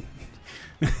distracted.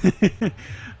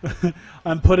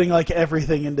 I'm putting like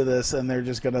everything into this and they're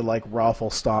just gonna like raffle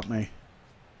stomp me.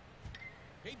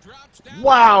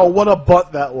 Wow, what a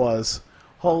bunt that was.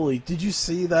 Holy, did you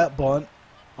see that bunt?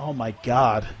 Oh my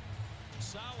god.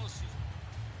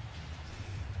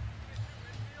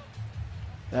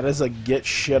 That is a get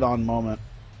shit on moment.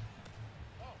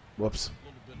 Whoops.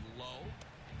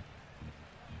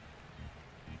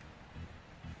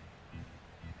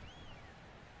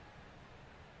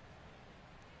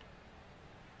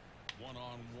 One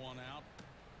on, one out.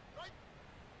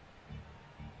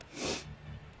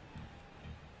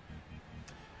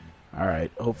 All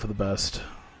right, hope for the best.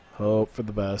 Hope for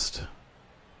the best.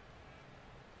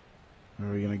 Where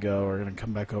are we gonna go? We're gonna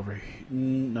come back over here.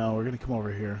 No, we're gonna come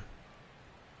over here.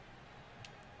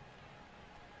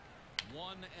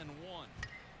 1 and 1.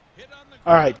 Hit on the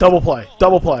All right, double play,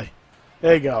 double play.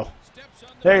 There you go.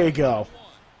 There you go.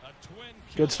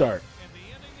 Good start. And the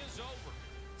inning is over.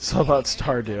 So about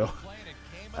Stardew.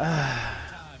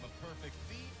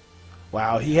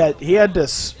 Wow, he had to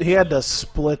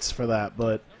splits for that,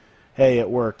 but hey, it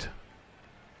worked.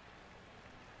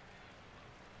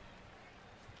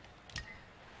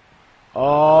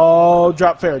 Oh,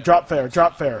 drop fair, drop fair,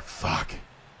 drop fair. Fuck.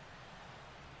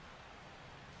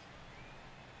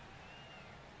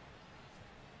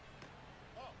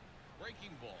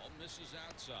 Breaking ball misses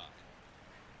outside.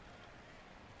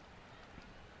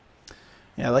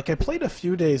 Yeah, like I played a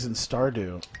few days in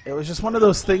Stardew. It was just one of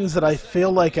those things that I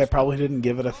feel like I probably didn't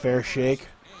give it a fair shake.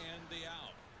 And the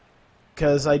out.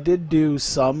 Because I did do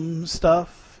some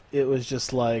stuff. It was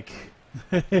just like...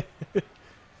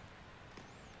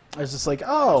 I was just like,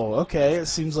 oh, okay, it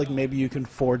seems like maybe you can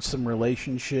forge some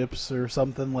relationships or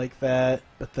something like that.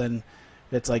 But then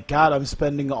it's like, God, I'm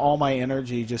spending all my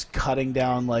energy just cutting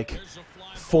down, like,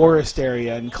 forest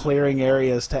area and clearing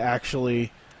areas to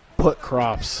actually put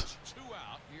crops. 2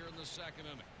 out here in the second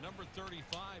inning. Number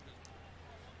 35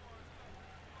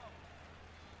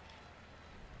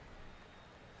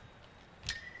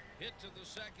 is hit to the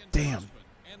second Damn. baseman,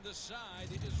 and the side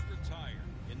is retired.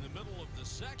 In the middle of the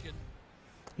second,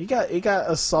 He got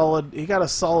a solid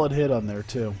hit on there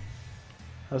too.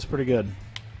 That was pretty good.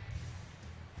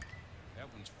 that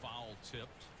one's foul tipped.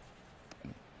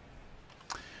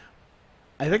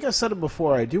 I think I said it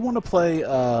before. I do want to play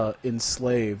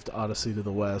Enslaved Odyssey to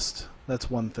the West. That's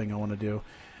one thing I want to do.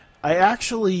 I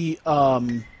actually,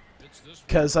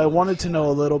 because I wanted to know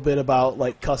a little bit about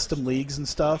like custom leagues and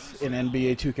stuff in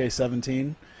NBA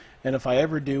 2K17, and if I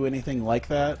ever do anything like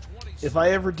that, if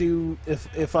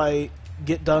I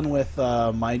get done with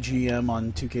my GM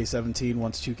on 2K17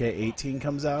 once 2K18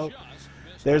 comes out,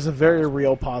 there's a very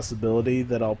real possibility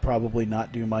that I'll probably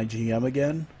not do my GM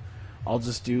again. I'll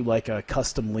just do like a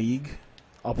custom league.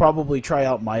 I'll probably try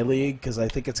out my league because I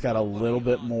think it's got a little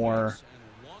bit more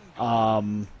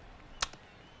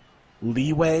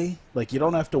leeway. Like you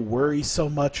don't have to worry so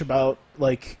much about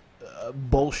like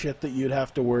bullshit that you'd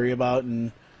have to worry about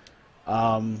in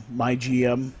my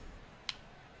GM.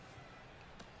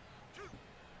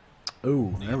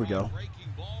 Ooh, there we go. Breaking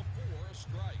ball for a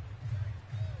strike.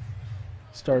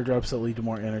 Star drops that lead to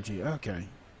more energy. Okay.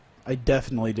 I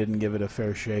definitely didn't give it a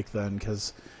fair shake then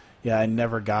because, yeah, I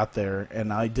never got there.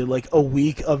 And I did like a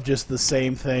week of just the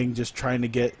same thing, just trying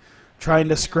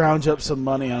to scrounge up some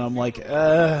money. And I'm like,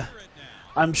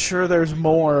 I'm sure there's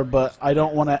more, but I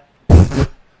don't want to...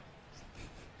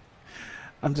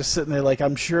 I'm just sitting there like,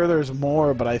 I'm sure there's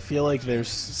more, but I feel like there's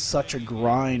such a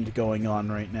grind going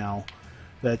on right now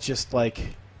that's just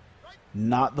like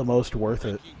not the most worth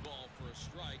it.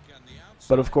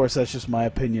 But of course that's just my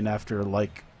opinion after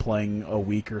like playing a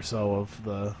week or so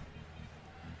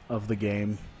of the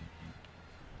game.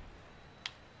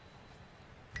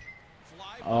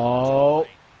 Oh.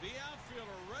 The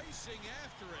outfielder racing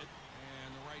after it,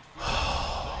 and the right fielder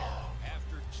there.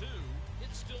 After 2,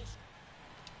 it's still.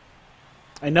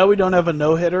 I know we don't have a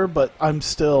no-hitter, but I'm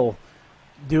still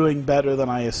doing better than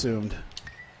I assumed.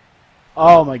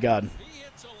 Oh my god. He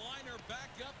hits a liner back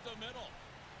up the middle.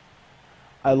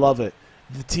 I love it.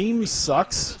 The team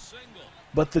sucks,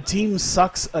 but the team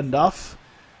sucks enough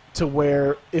to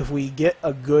where if we get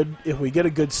a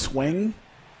good swing,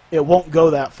 it won't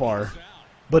go that far.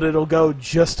 But it'll go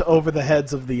just over the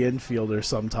heads of the infielder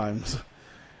sometimes,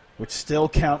 which still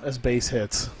count as base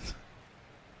hits.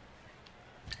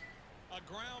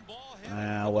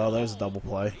 Ah, well, there's a double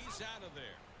play.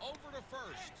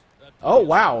 Oh,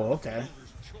 wow, okay.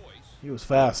 He was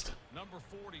fast. Number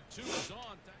 42 is on.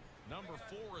 Number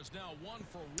 4 is now 1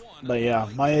 for 1. But yeah,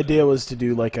 my idea was to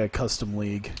do like a custom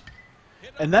league.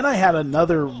 And then I had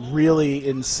another really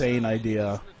insane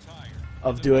idea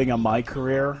of doing a My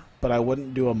Career, but I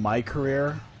wouldn't do a My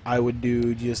Career. I would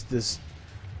do just this,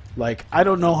 like, I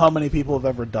don't know how many people have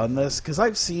ever done this, because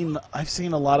I've seen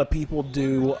a lot of people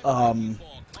do,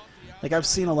 like, I've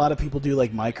seen a lot of people do,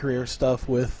 like, My Career stuff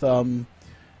with,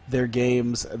 their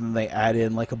games, and then they add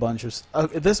in, like, a bunch of...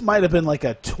 this might have been, like,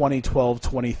 a 2012,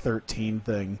 2013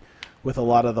 thing with a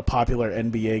lot of the popular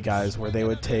NBA guys, where they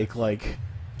would take, like...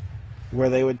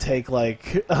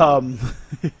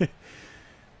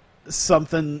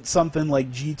 something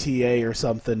like GTA or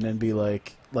something, and be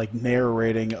like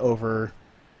narrating over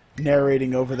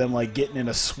them, like getting in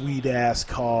a sweet ass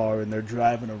car and they're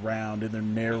driving around and they're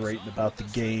narrating about the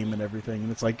game and everything, and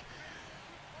it's like,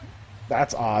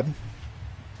 that's odd.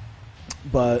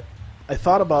 But I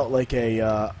thought about like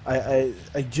I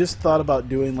just thought about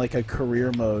doing like a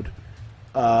career mode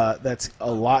that's a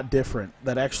lot different,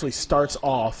 that actually starts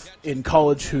off in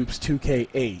College Hoops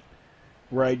 2K8,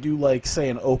 where I do, like, say,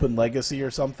 an open legacy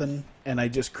or something, and I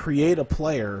just create a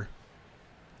player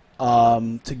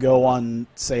to go on,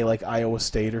 say, like, Iowa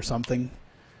State or something,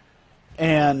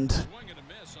 and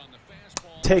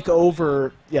take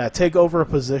over a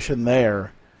position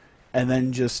there, and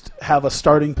then just have a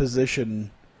starting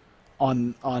position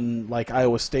on like,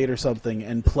 Iowa State or something,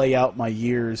 and play out my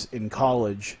years in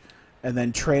college, and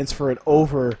then transfer it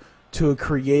over to a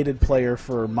created player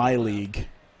for my league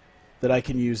that I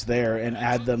can use there and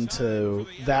add them to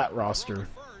that roster.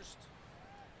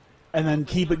 And then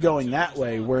keep it going that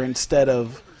way, where instead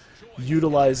of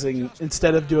doing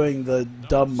the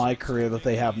dumb My Career that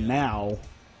they have now,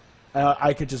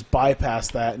 I could just bypass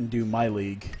that and do my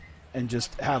league and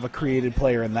just have a created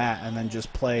player in that, and then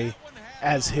just play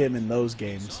as him in those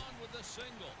games.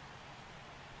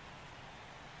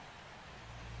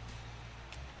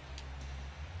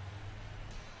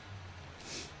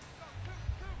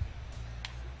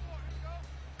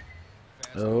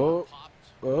 Oh.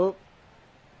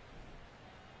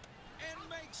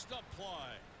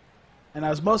 And I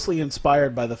was mostly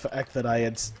inspired by the fact that I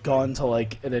had gone to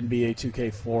like an NBA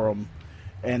 2K forum,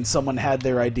 and someone had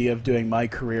their idea of doing My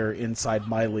Career inside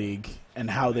my league and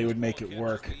how they would make it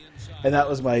work. And that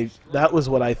was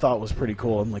what I thought was pretty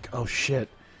cool. I'm like, oh shit,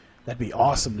 that'd be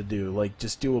awesome to do. Like,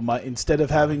 just do instead of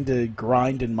having to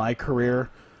grind in My Career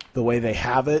the way they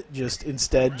have it, just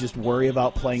worry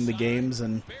about playing the games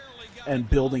and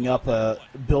building up a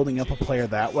player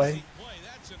that way.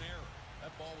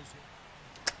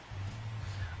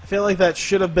 I feel like that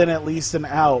should have been at least an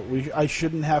out. I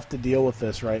shouldn't have to deal with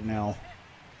this right now.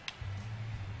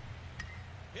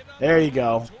 There you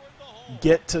go.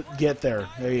 Get there.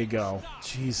 There you go.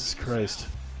 Jesus Christ.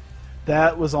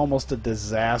 That was almost a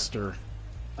disaster.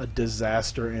 A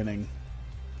disaster inning.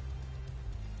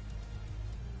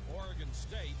 Oregon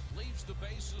State leaves the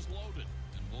bases loaded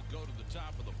and will go to the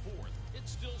top of the fourth.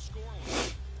 It's still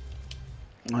scoreless.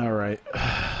 All right.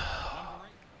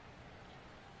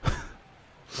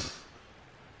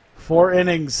 4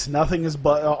 innings, nothing is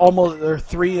almost, or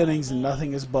 3 innings and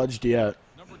nothing is budged yet.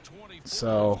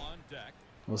 So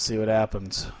we'll see what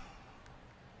happens.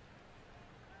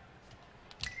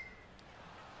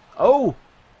 Oh!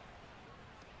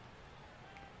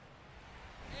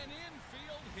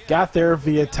 Got there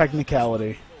via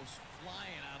technicality.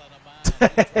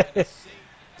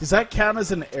 Does that count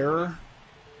as an error?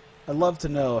 I'd love to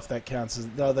know if that counts as...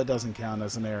 No, that doesn't count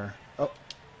as an error. Oh,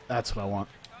 that's what I want.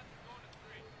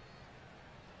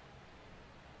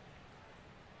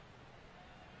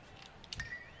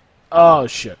 Oh,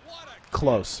 shit.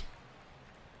 Close.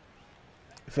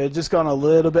 If it had just gone a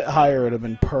little bit higher, it would have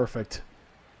been perfect.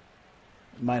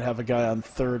 Might have a guy on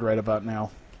third right about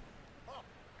now.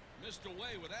 Missed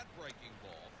away with that breaking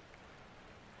ball.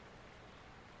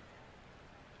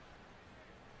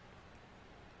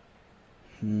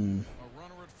 A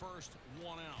runner at first,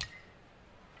 1 out.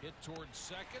 Hit towards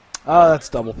second. Oh, that's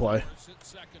double play.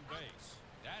 Second base.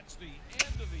 That's the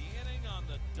end of the inning on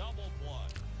the double play.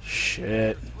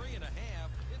 Shit.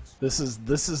 This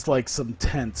is like some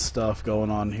tense stuff going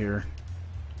on here.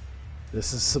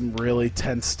 This is some really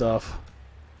tense stuff.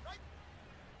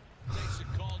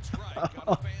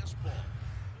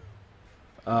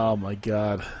 Oh my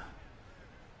god.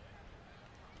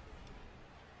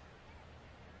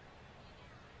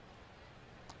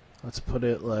 Let's put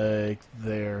it like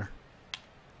there.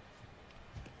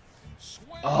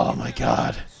 Oh my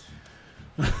god.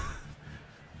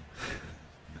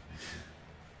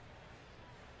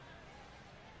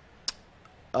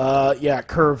 Yeah,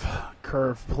 curve,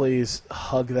 please.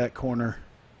 Hug that corner.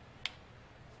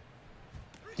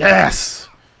 Yes!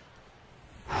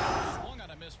 Swung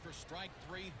on a miss for strike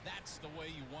 3. That's the way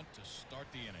you want to start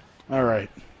the All right.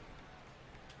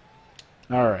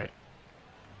 All right.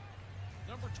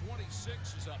 Number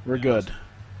 26 is up We're next. good.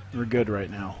 We're good right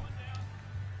now.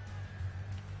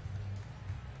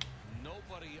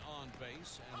 Nobody on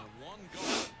base and a one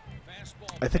goal.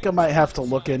 Fastball. I think I might have to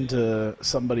look into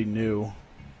somebody new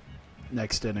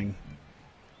next inning.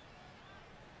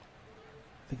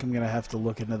 I think I'm going to have to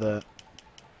look into that.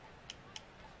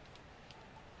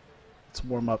 Let's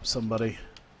warm up somebody.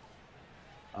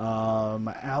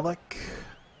 Alec.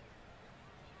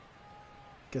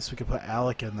 Guess we could put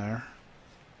Alec in there.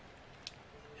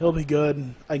 He'll be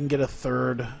good. I can get a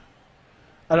third.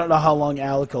 I don't know how long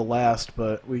Alec will last,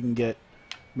 but we can get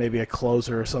maybe a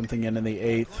closer or something in the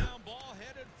 8th.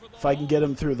 If I can get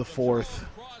him through the 4th,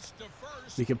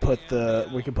 we can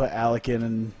put Alec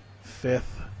in 5th,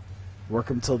 work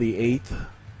him till the 8th,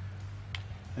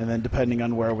 and then depending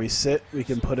on where we sit, we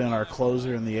can put in our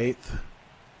closer in the 8th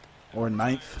or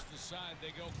 9th.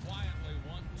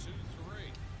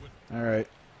 All right.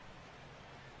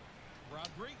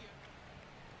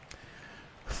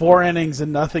 4 innings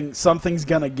and nothing. Something's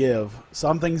gonna give.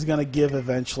 Something's gonna give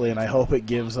eventually, and I hope it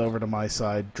gives over to my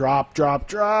side. Drop, drop,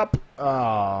 drop.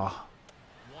 Ah.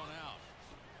 One out.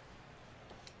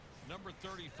 Number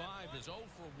 35 is 0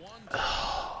 for 1.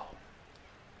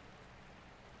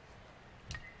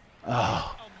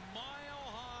 Oh.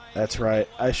 That's right.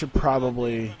 I should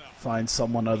probably find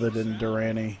someone other than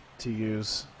Durrani to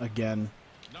use again.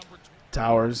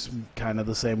 Towers, kind of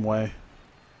the same way.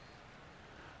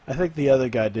 I think the other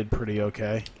guy did pretty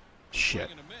okay. Shit.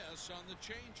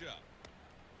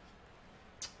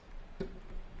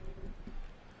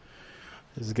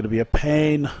 This is going to be a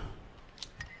pain.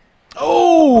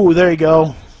 Oh, there you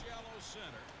go.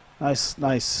 Nice,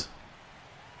 nice.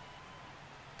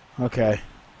 Okay. And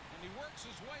he works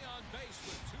his way on base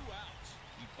with 2 outs.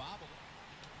 He bobbled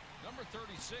it. Number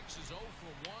 36 is 0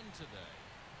 for 1 today.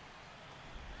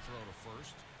 Throw to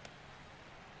first.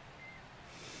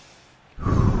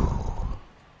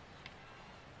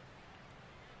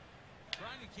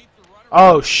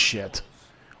 Oh, shit.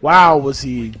 Wow, was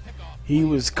he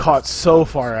was caught so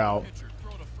far out.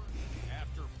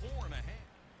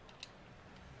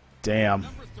 Damn.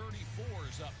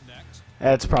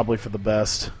 That's probably for the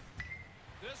best.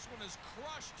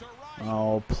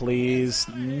 Oh, please.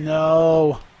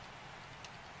 No.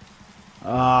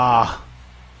 Ah.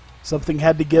 Something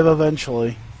had to give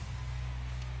eventually.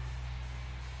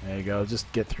 There you go.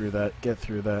 Just get through that. Get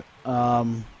through that.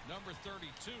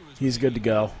 He's good to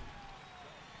go.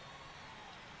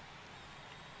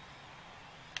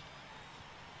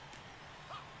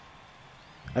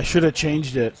 I should have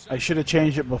changed it. I should have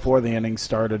changed it before the inning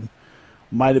started.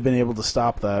 Might have been able to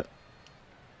stop that.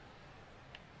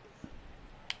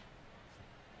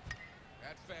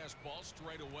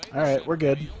 All right, we're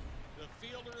good.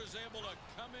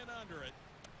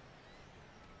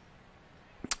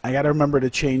 I got to remember to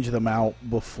change them out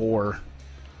beforehand.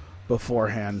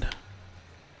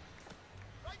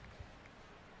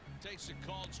 Takes a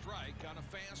called strike on a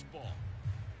fastball.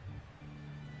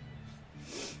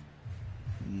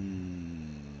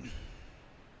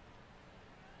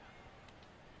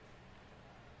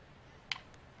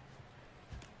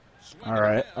 All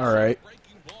right, all right.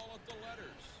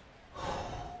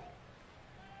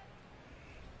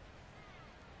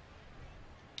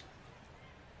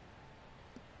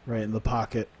 Right in the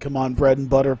pocket. Come on, bread and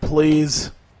butter,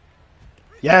 please.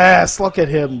 Yes, look at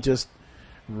him. Just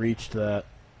reached that.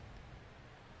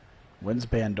 Wins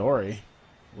Bandori.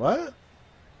 What?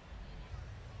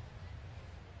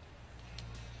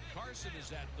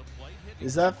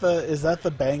 Is that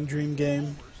the Bang Dream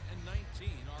game?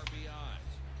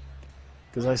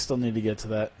 Because I still need to get to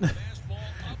that.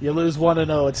 You lose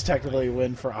 1-0, it's technically a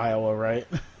win for Iowa, right?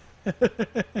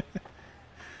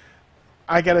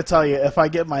 I gotta tell you, if I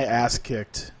get my ass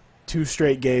kicked 2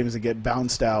 straight games and get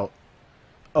bounced out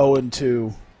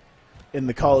 0-2 in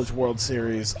the College World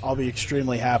Series, I'll be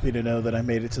extremely happy to know that I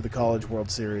made it to the College World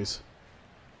Series.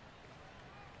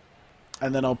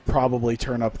 And then I'll probably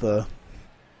turn up the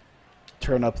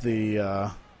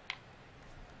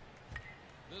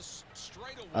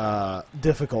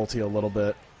difficulty a little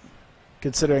bit,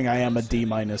 considering I am a D-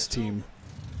 team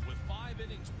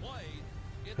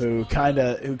who kind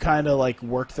of like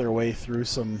worked their way through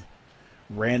some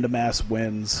random ass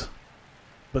wins,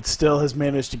 but still has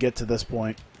managed to get to this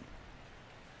point.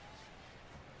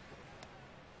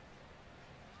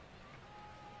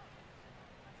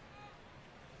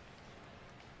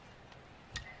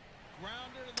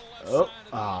 Oh,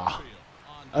 ah.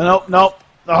 Nope, nope.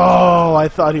 Oh, I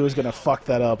thought he was going to fuck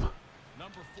that up.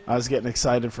 I was getting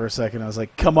excited for a second. I was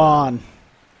like, come on.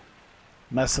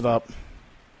 Mess it up.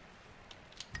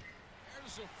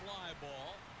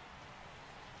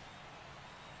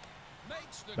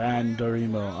 Bang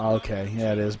Dorimo. Okay,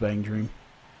 yeah, it is Bang Dream.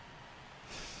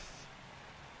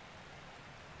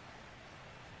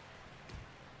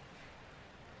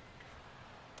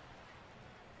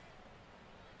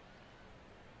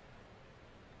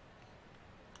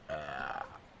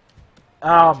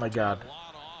 Oh my God. A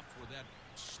lot off with that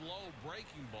slow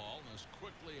breaking ball and is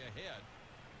quickly ahead.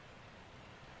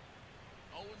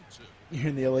 0-2. You're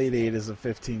in the Elite Eight as a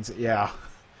 15. Yeah.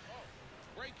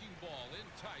 Breaking ball in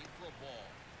tight for a ball.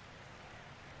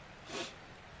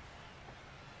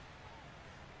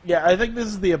 Yeah, I think this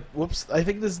is the I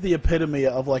think this is the epitome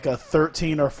of like a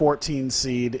 13 or 14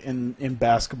 seed in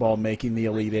basketball making the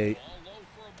Elite Eight. Ball low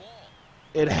for a ball.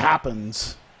 It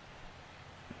happens,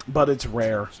 but it's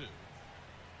rare. 2.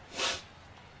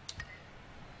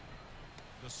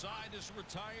 The side is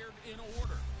retired in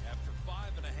order. After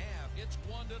 5.5, it's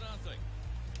 1-0.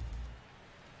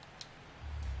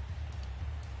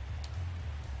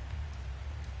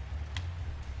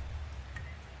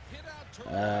 Hit out to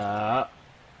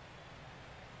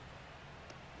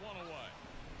one away.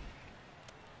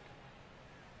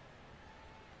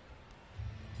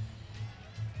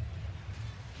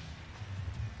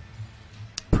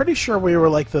 Pretty sure we were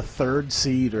like the 3rd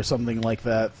seed or something like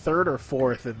that. 3rd or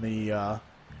 4th in the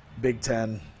Big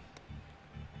Ten.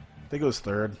 I think it was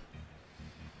 3rd.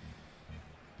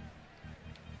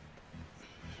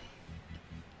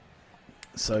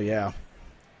 So yeah,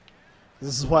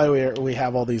 this is why we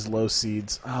have all these low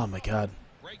seeds. Oh my God.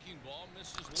 Breaking ball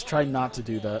misses. Let's try not to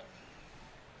do that.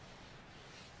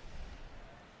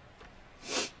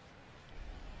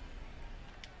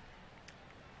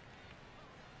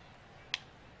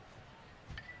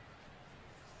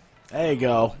 There you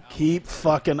go. Keep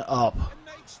fucking up. And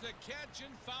makes the catch in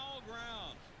foul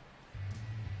ground.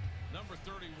 Number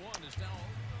 31 is now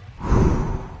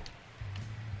over.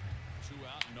 2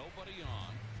 out, nobody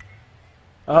on.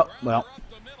 Oh, well. Grounder up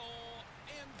the middle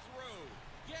and through.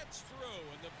 Gets through,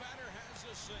 and the batter has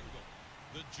a single.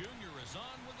 The junior is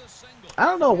on with a single. I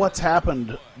don't know what's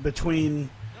happened between,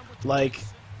 like,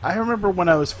 I remember when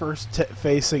I was first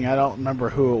facing, I don't remember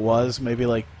who it was, maybe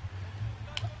like,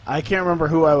 I can't remember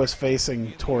who I was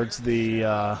facing towards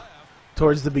the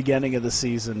beginning of the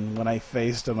season. When I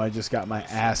faced him, I just got my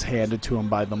ass handed to him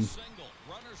by them.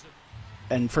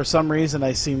 And for some reason,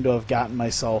 I seem to have gotten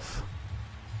myself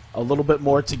a little bit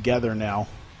more together now.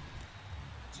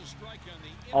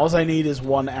 All I need is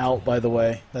 1 out, by the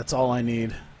way. That's all I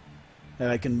need. And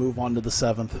I can move on to the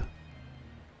 7th.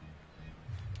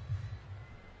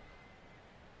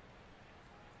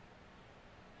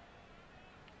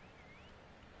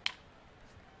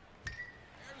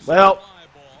 Well,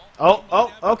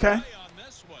 okay.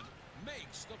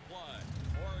 Makes the play.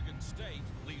 Oregon State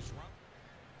leaves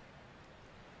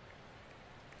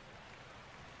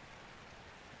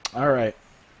run. All right.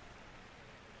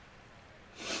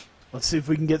 Let's see if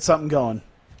we can get something going.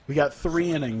 We got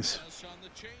 3 innings.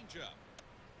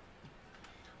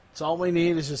 So all we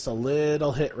need is just a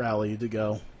little hit rally to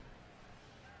go.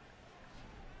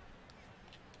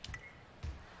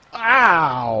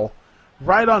 Ow!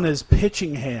 Right on his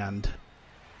pitching hand.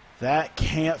 That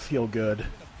can't feel good.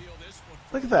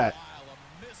 Look at that.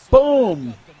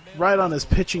 Boom! Right on his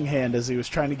pitching hand as he was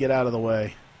trying to get out of the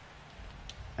way.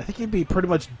 I think he'd be pretty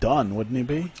much done, wouldn't he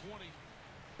be?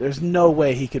 There's no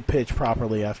way he could pitch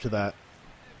properly after that.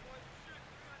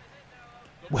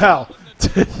 Well,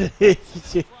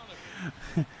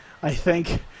 I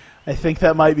think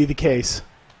that might be the case.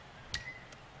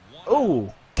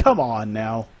 Oh, come on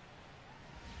now.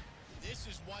 This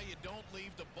is why you don't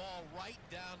leave the ball right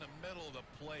down the middle of the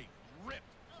plate. Ripped.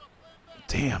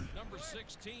 Damn. Number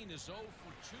 16 is 0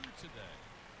 for 2 today.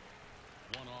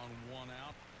 1 on, 1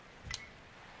 out.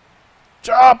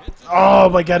 Chop! Oh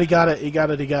my God, he got it. He got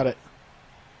it. He got it.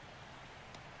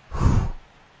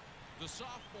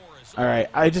 All right,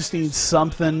 I just need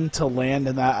something to land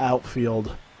in that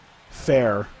outfield.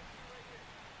 Fair.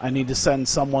 I need to send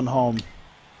someone home.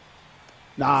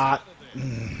 Not.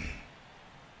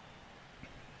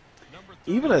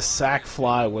 Even a sac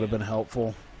fly would have been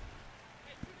helpful.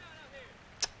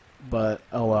 But,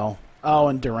 oh well. Oh,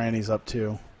 and Durani's up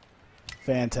too.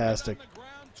 Fantastic.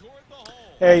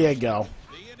 There you go.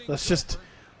 Let's just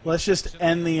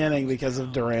end the inning because of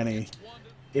Durani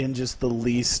in just the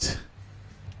least,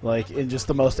 like, in just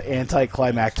the most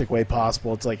anticlimactic way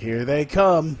possible. It's like, here they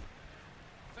come.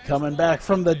 Coming back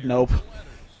from the nope.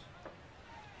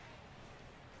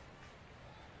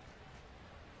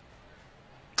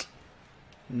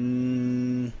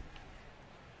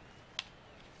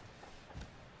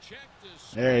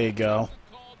 There you go.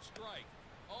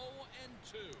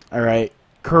 All right.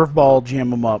 Curveball, jam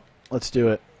them up. Let's do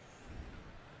it.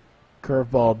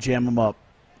 Curveball, jam him up.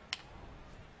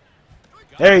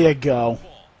 There you go.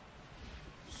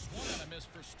 Swung and a miss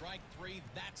for strike 3.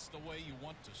 That's the way you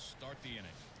want to start the inning.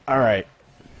 All right.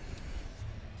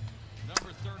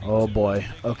 Number 32. Oh boy.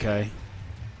 Okay.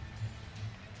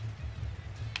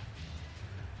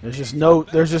 There's just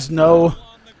no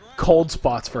cold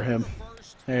spots for him.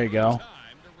 There you go.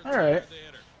 All right.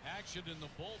 Action in the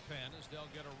bullpen as they'll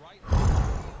get a right.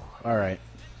 All right.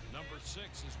 Number 6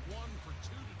 is 1 for 2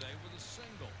 today with a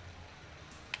single.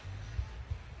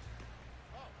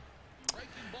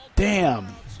 Breaking ball Damn.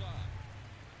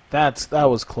 outside. That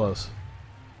was close.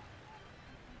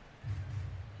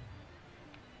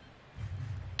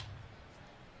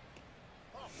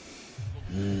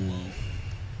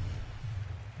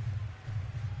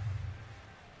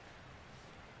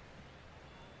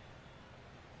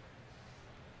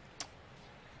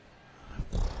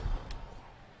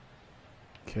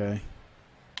 Okay.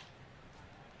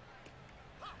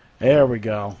 There we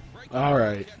go. All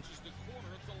right.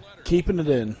 Keeping it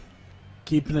in.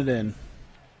 Keeping it in.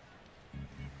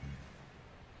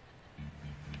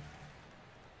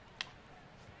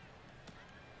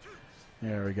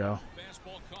 There we go.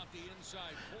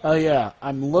 Oh yeah,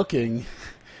 I'm looking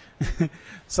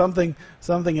something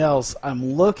else.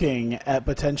 I'm looking at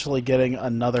potentially getting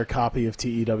another copy of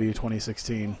TEW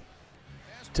 2016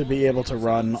 to be able to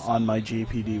run on my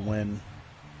GPD win.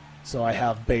 So I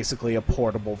have basically a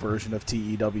portable version of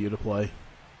TEW to play.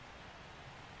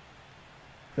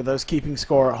 For those keeping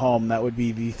score at home, that would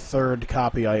be the 3rd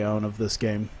copy I own of this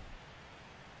game.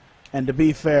 And to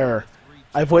be fair,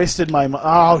 I've wasted my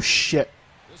oh shit.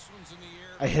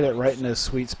 I hit it right in his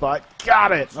sweet spot.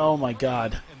 Got it! Oh my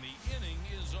god.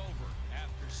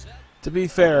 To be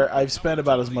fair, I've spent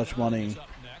about as much money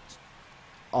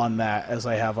on that as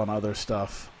I have on other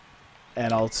stuff.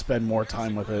 And I'll spend more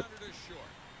time with it.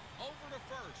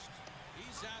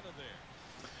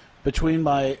 Between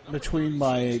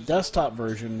my desktop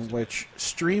version, which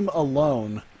stream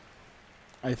alone,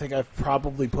 I think I've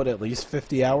probably put at least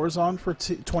 50 hours on for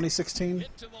 2016.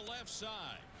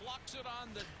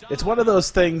 It's one of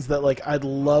those things that, like, I'd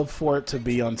love for it to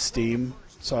be on Steam,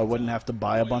 so I wouldn't have to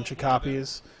buy a bunch of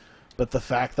copies. But the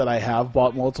fact that I have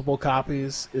bought multiple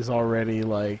copies is already,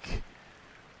 like,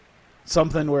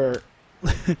 something where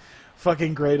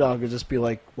fucking Grey Dog would just be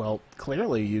like, well,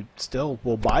 clearly you still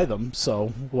will buy them,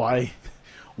 so why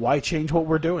change what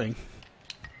we're doing?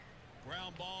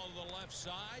 Ground ball to the left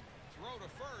side, throw to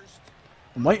first.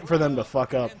 I'm waiting for them to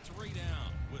fuck up. And 3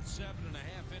 down with 7.5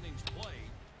 innings played.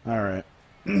 All right.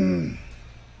 Number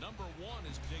 1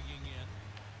 is digging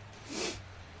in.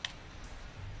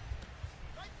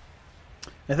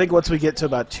 I think once we get to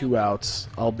about 2 outs,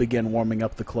 I'll begin warming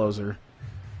up the closer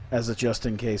as a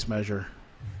just-in-case measure.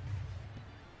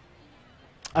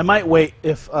 I might wait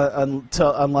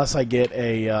unless I get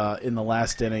a in the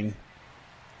last inning.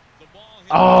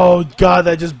 Oh god,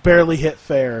 that just barely hit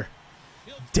fair.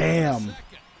 Damn.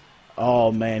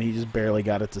 Oh man, he just barely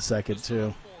got it to second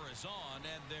too.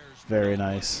 Very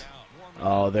nice.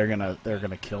 Oh, they're gonna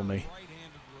kill me.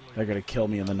 They're gonna kill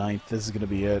me in the 9th. This is gonna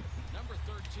be it.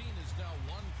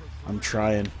 I'm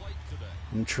trying.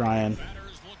 I'm trying.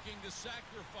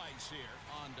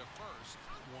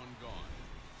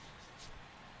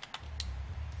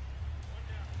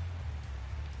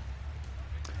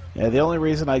 Yeah, the only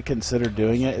reason I'd consider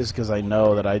doing it is because I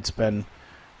know that I'd spend...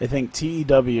 I think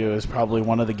TEW is probably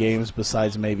one of the games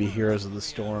besides maybe Heroes of the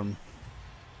Storm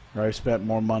where I've spent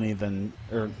more money than...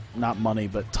 or not money,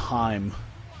 but time.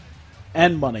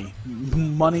 And money.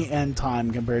 Money and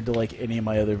time compared to, like, any of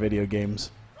my other video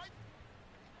games.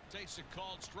 Takes a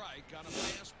called strike on a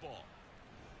fastball.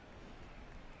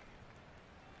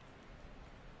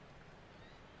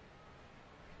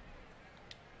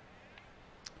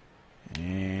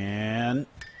 And...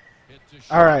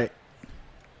 alright.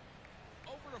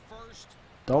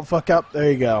 Don't fuck up. There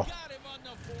you go.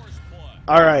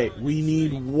 Alright, we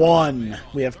need 1.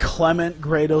 We have Clement,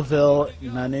 Gradoville,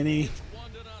 Nanini.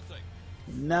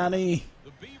 Nani.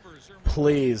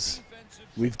 Please.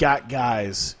 We've got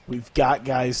guys. We've got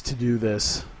guys to do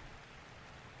this.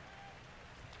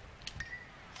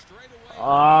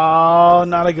 Oh,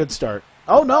 not a good start.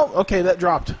 Oh, no. Okay, that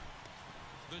dropped.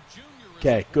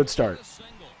 Okay, good start.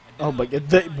 Oh, but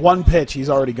one pitch, he's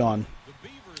already gone.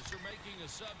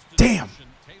 Damn.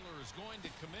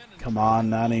 Come on,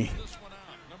 Nani.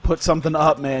 Put something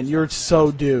up, man. You're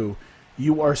so due.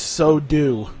 You are so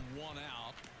due.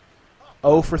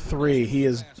 0 for 3. He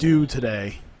is due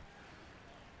today.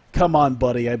 Come on,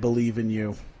 buddy. I believe in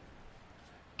you.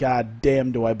 God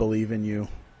damn, do I believe in you.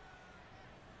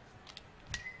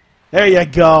 There you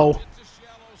go.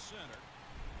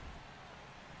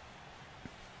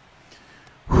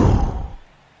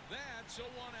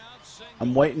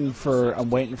 I'm waiting for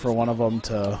one of them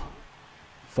to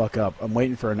fuck up. I'm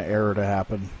waiting for an error to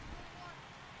happen.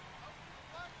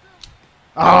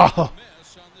 Oh.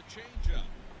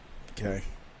 Okay.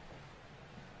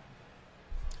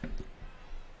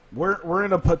 We're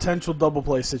in a potential double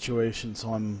play situation,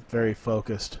 so I'm very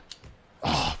focused.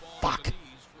 Oh, fuck.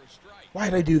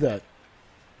 Why did I do that?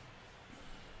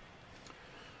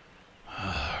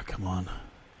 Come on.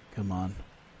 Come on.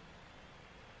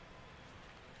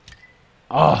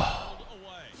 Oh.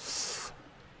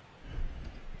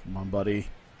 Come on, buddy.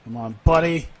 Come on,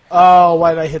 buddy. Oh,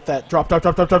 why did I hit that? Drop, drop,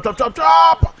 drop, drop, drop, drop, drop,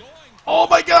 drop! Oh,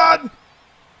 my God!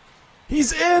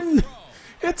 He's in!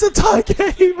 It's a tie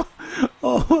game!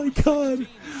 Oh, my God.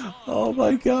 Oh,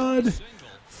 my God.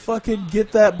 Fucking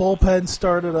get that bullpen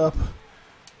started up.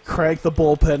 Crank the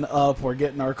bullpen up. We're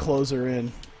getting our closer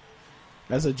in.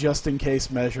 As a just-in-case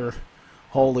measure.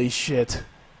 Holy shit.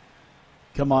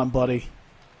 Come on, buddy.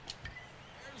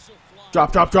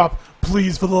 Drop, drop, drop.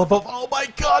 Please, for the love of... Oh, my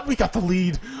God, we got the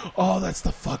lead. Oh, that's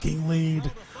the fucking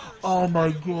lead. Oh,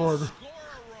 my God.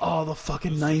 Oh, the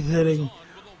fucking ninth inning.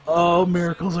 Oh,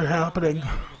 miracles are happening.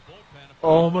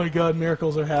 Oh, my God,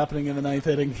 miracles are happening in the ninth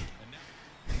inning.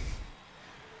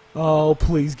 Oh,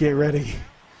 please get ready.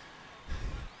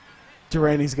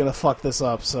 Durani's going to fuck this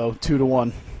up, so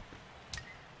 2-1.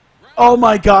 Oh,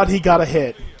 my God, he got a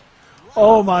hit.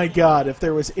 Oh, my God, if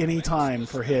there was any time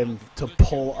for him to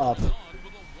pull up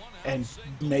and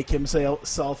make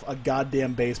himself a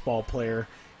goddamn baseball player,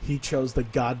 he chose the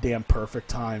goddamn perfect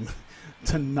time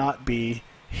to not be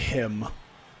him.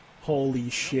 Holy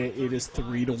shit, it is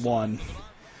 3-1.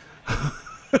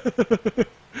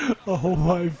 Oh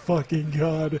my fucking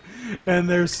God. And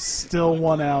there's still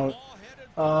one out.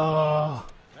 Oh,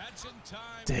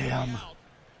 damn.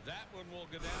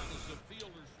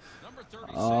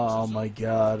 Oh my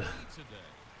God.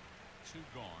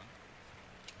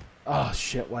 Oh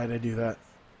shit, why did I do that?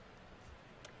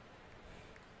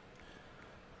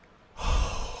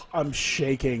 I'm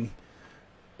shaking.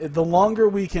 The longer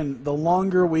we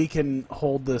can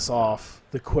hold this off,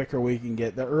 the quicker we can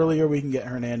get, the earlier we can get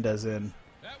Hernandez in.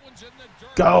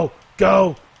 Go!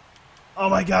 Go! Oh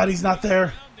my God, he's not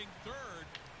there.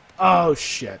 Oh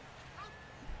shit.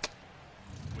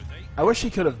 I wish he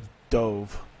could have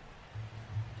dove.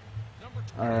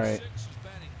 Alright.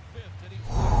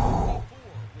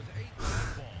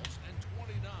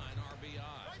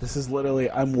 This is literally,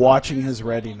 I'm watching his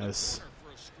readiness.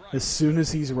 As soon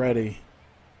as he's ready.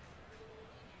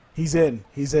 He's in.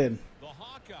 He's in.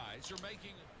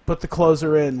 Put the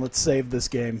closer in. Let's save this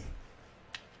game.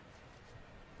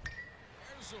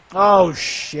 Oh,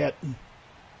 shit.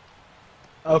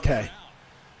 Okay.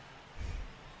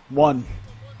 1.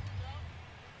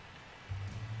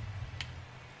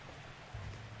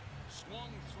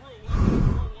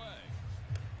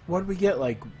 What did we get?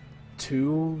 Like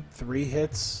 2, 3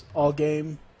 hits all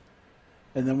game?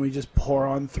 And then we just pour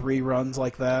on 3 runs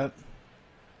like that?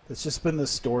 It's just been the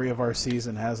story of our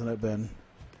season, hasn't it been?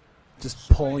 Just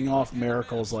pulling off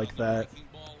miracles like that.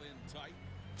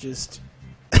 Just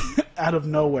out of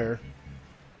nowhere.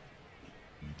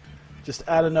 Just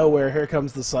out of nowhere, here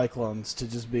comes the Cyclones to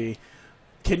just be...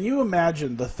 Can you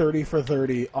imagine the 30 for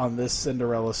 30 on this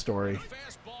Cinderella story?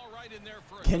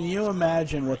 Can you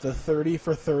imagine what the 30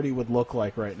 for 30 would look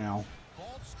like right now?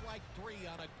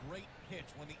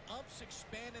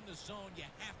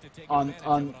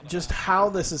 On just how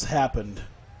this has happened.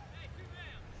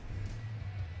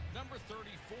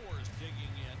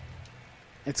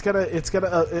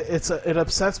 It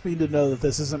upsets me to know that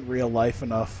this isn't real life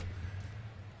enough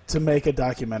to make a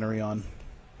documentary on.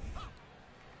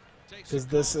 Because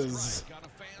this is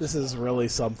really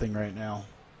something right now.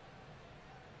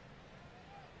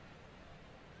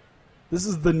 This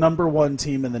is the #1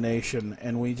 team in the nation,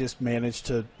 and we just managed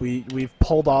to we've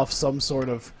pulled off some sort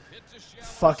of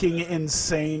fucking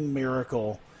insane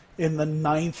miracle in the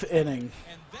 9th inning.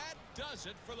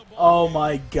 Oh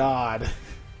my God.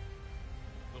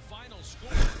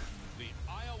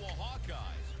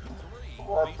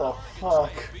 What the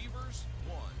fuck?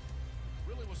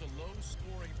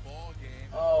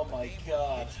 Oh my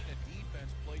God.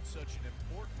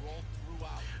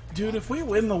 Dude, if we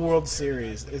win the World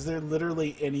Series, is there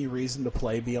literally any reason to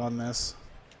play beyond this?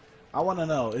 I want to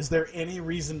know, is there any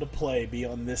reason to play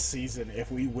beyond this season if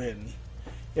we win?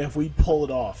 If we pull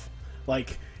it off?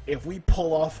 Like, if we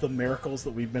pull off the miracles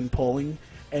that we've been pulling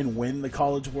and win the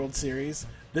College World Series,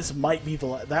 this might be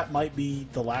that might be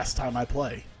the last time I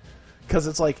play. Because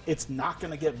it's like, it's not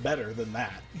going to get better than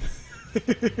that.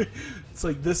 It's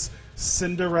like this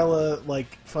Cinderella,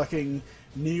 like, fucking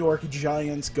New York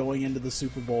Giants going into the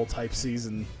Super Bowl type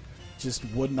season just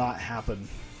would not happen.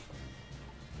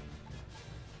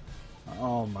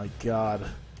 Oh my god.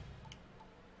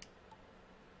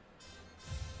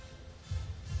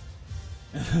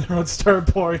 And the road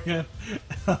started pouring in.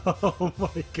 Oh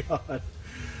my god.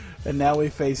 And now we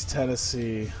face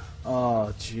Tennessee.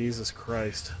 Oh, Jesus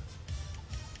Christ.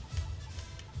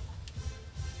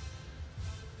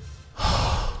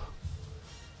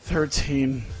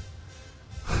 $13.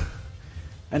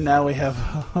 And now we have...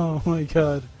 Oh my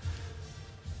god.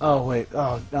 Oh wait.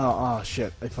 Oh, no. Oh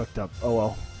shit. I fucked up. Oh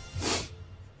well.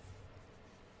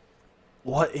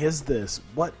 What is this?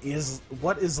 What is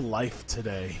life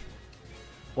today?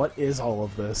 What is all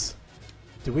of this?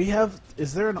 Do we have...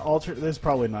 Is there an alternate... There's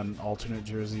probably not an alternate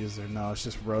jersey, is there? No, it's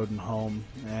just road and home.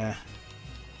 Eh.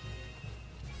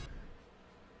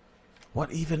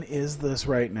 What even is this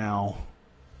right now?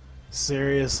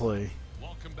 Seriously.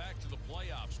 Welcome back to the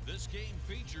playoffs. This game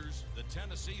features the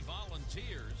Tennessee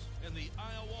Volunteers and the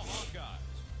Iowa Hawkeyes.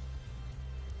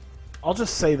 I'll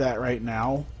just say that right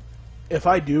now. If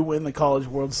I do win the College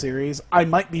World Series, I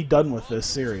might be done with this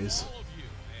series.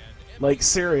 Like,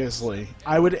 seriously.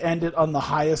 I would end it on the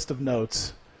highest of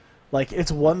notes. Like,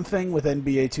 it's one thing with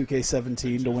NBA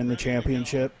 2K17 to win the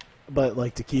championship, but,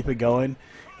 like, to keep it going.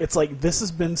 It's like, this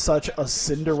has been such a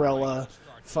Cinderella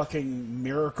fucking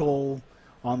miracle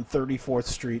on 34th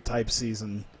Street type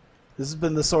season. This has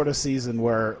been the sort of season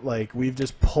where, like, we've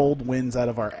just pulled wins out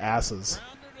of our asses.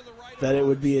 That it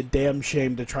would be a damn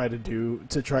shame to try to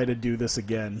do this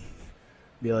again.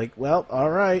 Be like, well, all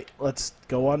right, let's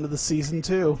go on to the season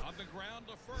 2.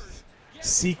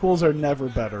 Sequels are never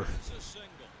better.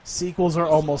 Sequels are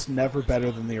almost never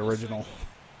better than the original.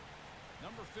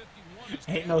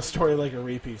 Ain't no story like a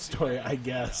repeat story, I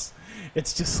guess.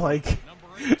 It's just like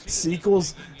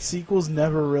sequels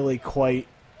never really quite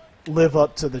live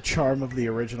up to the charm of the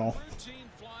original.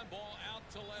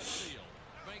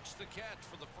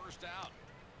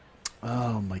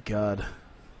 Oh my god.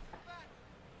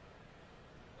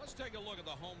 Let's take a look at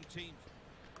the home team.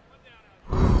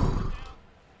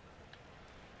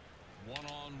 One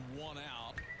on, one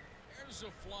out. Here's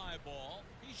a fly ball.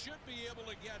 He should be able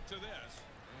to get to this.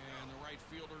 And the right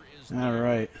fielder is all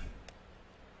right.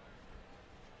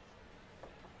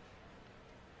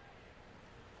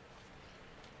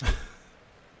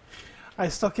 I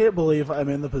still can't believe I'm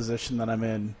in the position that I'm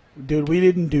in. Dude, we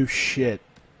didn't do shit.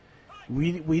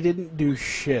 We didn't do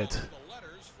shit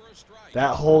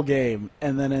that whole game,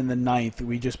 and then in the 9th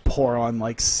we just pour on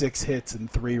like 6 hits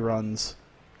and 3 runs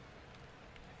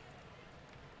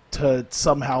to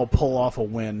somehow pull off a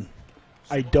win.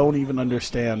 I don't even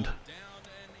understand.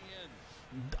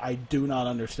 I do not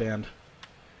understand.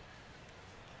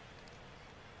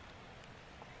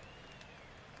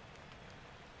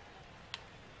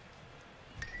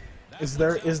 Is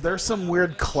there some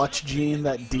weird clutch gene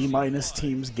that D-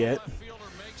 teams get?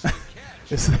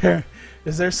 Is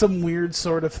there some weird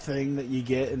sort of thing that you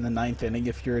get in the 9th inning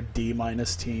if you're a D-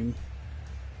 team?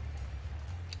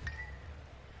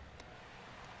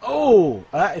 Oh,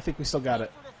 I think we still got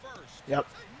it. Yep,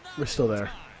 we're still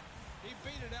there. He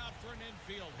beat it out for an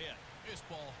infield hit. This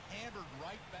ball hammered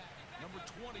right back. Number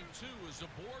 22 is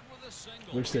aboard with a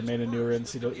single. Wish they made a newer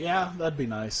NCAA. Yeah, that'd be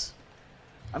nice.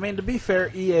 I mean, to be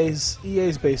fair, EA's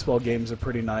baseball games are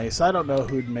pretty nice. I don't know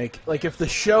who'd make... Like, if the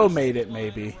show made it,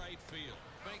 maybe.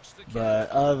 But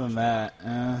other than that,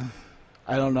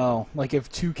 I don't know. Like,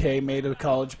 if 2K made a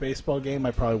college baseball game,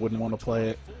 I probably wouldn't want to play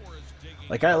it.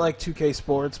 Like, I like 2K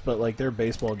Sports, but, like, their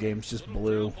baseball games just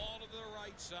blew.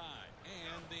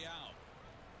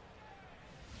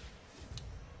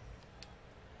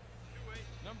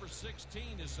 Number 16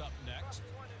 is up next.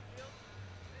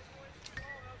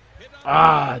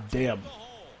 Ah, damn.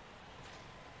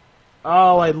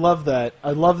 Oh, I love that.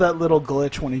 I love that little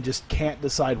glitch when he just can't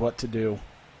decide what to do.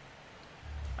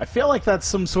 I feel like that's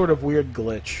some sort of weird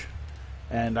glitch,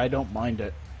 and I don't mind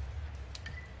it.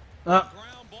 What?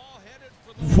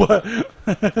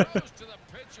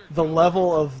 The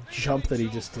level of jump that he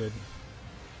just did.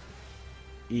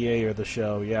 EA or the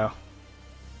show, yeah.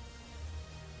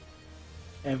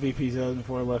 MVP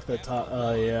 2004 left at top.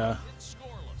 Yeah.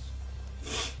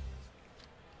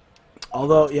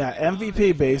 Although, yeah,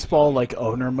 MVP baseball, like,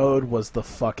 owner mode was the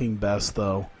fucking best,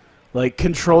 though. Like,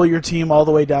 control your team all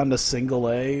the way down to single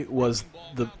A was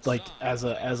the, like, as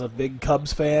a big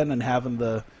Cubs fan and having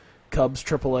the Cubs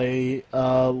AAA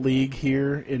league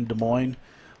here in Des Moines,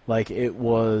 like, it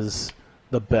was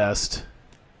the best.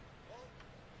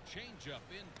 Change up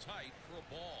in tight for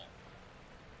a ball.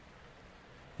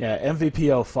 Yeah,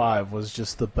 MVP 05 was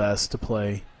just the best to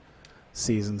play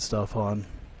season stuff on.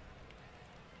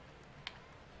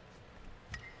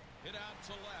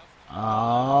 Oh.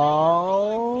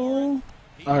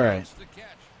 All right.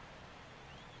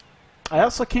 I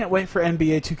also can't wait for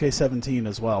NBA 2K17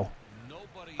 as well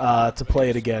to play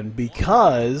it again,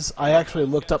 because I actually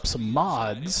looked up some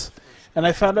mods and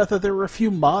I found out that there were a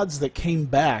few mods that came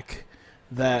back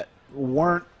that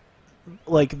weren't,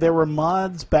 like, there were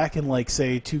mods back in, like,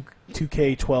 say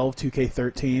 2K12,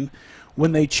 2K13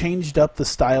 when they changed up the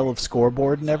style of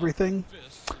scoreboard and everything.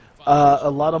 A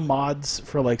lot of mods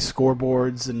for, like,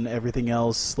 scoreboards and everything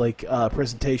else, like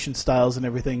presentation styles and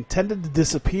everything, tended to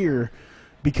disappear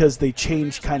because they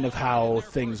changed kind of how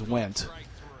things went.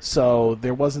 So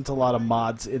there wasn't a lot of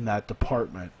mods in that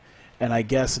department. And I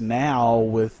guess now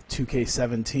with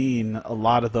 2K17, a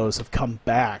lot of those have come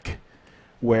back,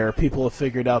 where people have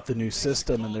figured out the new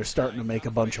system and they're starting to make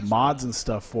a bunch of mods and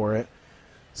stuff for it.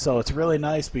 So it's really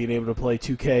nice being able to play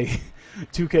 2K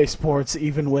Sports,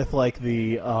 even with like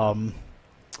the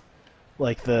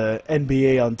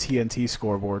NBA on TNT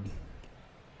scoreboard.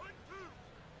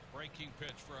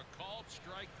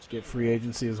 Get free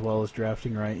agency as well as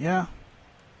drafting right. Yeah.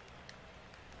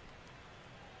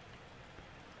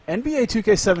 NBA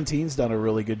 2K17's done a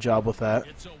really good job with that.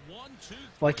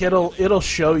 Like it'll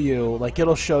show you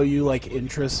like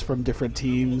interests from different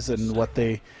teams and what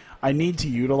they. I need to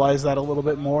utilize that a little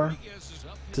bit more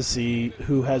to see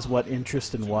who has what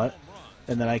interest in what,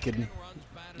 and then I can,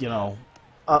 you know,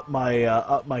 up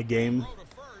my game.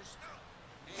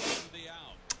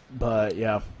 But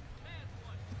yeah.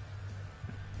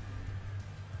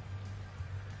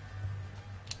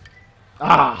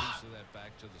 Ah.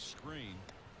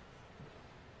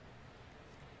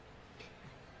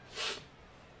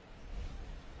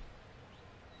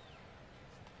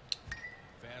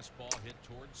 Fastball hit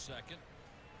towards second.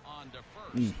 On to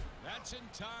first. That's in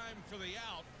time for the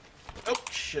out. Oh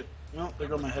shit! Well, there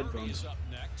go my headphones. Up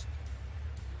next.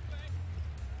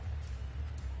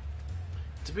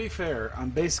 To be fair,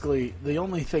 I'm basically the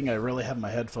only thing I really have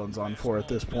my headphones on for at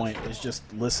this point is just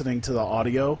listening to the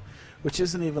audio, which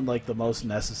isn't even like the most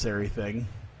necessary thing.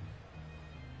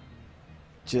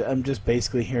 I'm just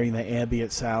basically hearing the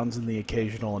ambient sounds and the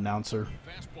occasional announcer.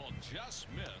 Fastball just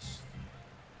missed.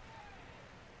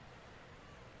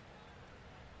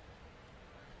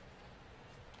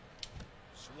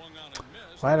 Swung on and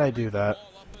missed. Why'd I do that?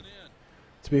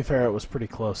 To be fair, it was pretty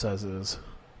close as is.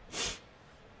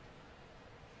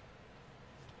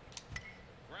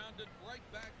 Grounded right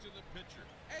back to the pitcher,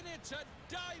 and it's a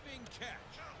diving catch.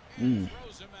 And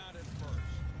throws him out at first.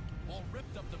 Ball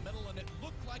ripped up the middle, and it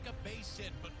looked like a base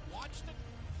hit, but watch the.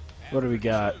 What do we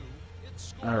got?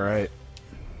 All right.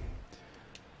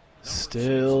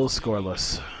 Still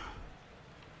scoreless.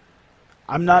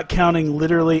 I'm not counting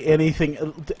literally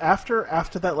anything. After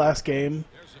that last game,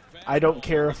 I don't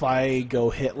care if I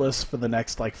go hitless for the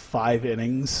next like 5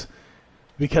 innings,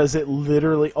 because it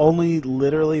literally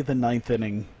the 9th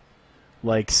inning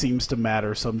like seems to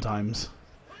matter sometimes.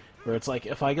 Where it's like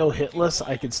if I go hitless,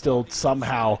 I can still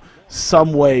somehow,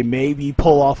 some way, maybe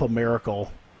pull off a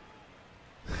miracle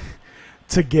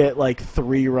to get like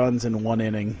 3 runs in 1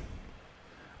 inning.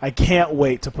 I can't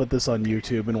wait to put this on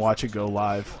YouTube and watch it go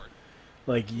live.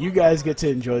 Like, you guys get to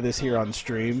enjoy this here on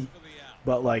stream,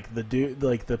 but like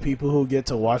the people who get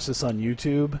to watch this on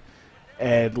YouTube,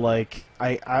 and like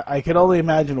I can only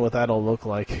imagine what that'll look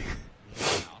like.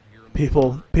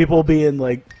 people being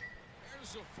like,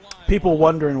 people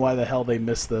wondering why the hell they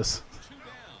missed this.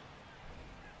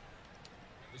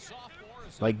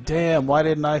 Like, damn, why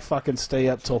didn't I fucking stay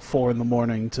up till 4 in the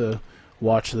morning to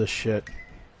watch this shit?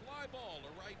 Fly ball to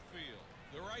right field.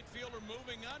 The right fielder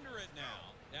moving under it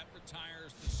now. That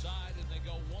retires the side, and they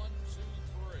go 1, 2,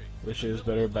 3. Wish I was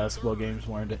better at basketball games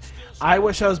more into. I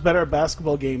wish I was better at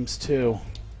basketball games too.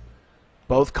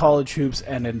 Both college hoops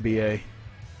and NBA.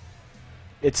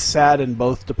 It's sad in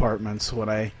both departments when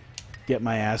I get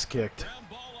my ass kicked.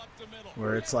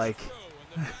 Where it's like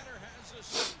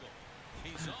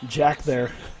Jack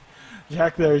there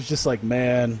is just like,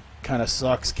 man, kind of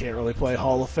sucks, can't really play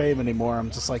Hall of Fame anymore.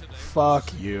 I'm just like,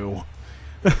 fuck you.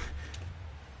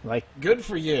 Like, good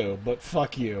for you, but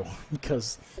fuck you.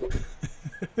 Because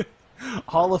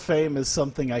Hall of Fame is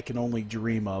something I can only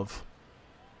dream of.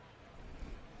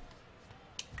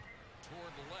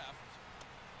 Toward the left.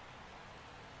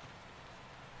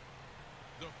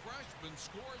 The freshman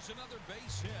scores another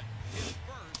base hit. In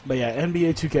first. But yeah,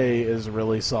 NBA 2K is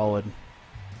really solid.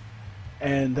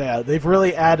 And they've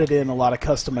really added in a lot of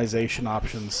customization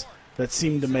options that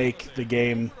seem to make the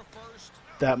game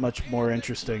that much more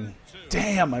interesting.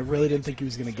 Damn, I really didn't think he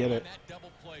was going to get it.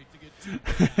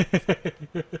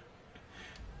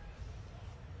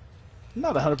 I'm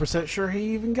not 100% sure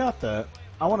he even got that.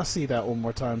 I want to see that one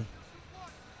more time.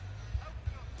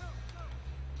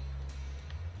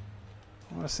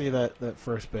 want to see that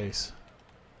first base.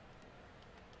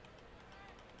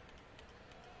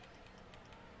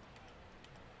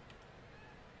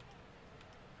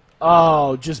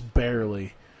 Oh, just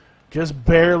barely. Just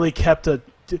barely kept a...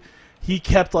 He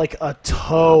kept like a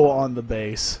toe on the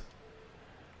base.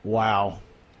 Wow.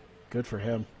 Good for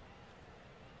him.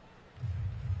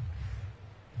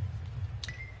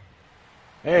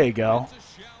 There you go.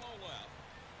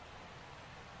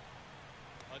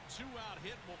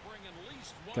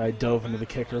 Guy dove into the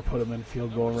kicker, put him in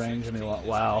field goal range, and he went,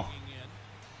 wow.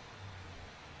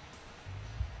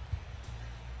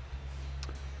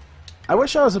 I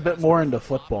wish I was a bit more into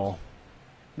football.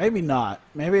 Maybe not.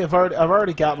 Maybe I've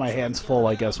already got my hands full,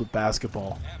 I guess, with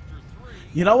basketball.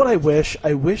 You know what I wish?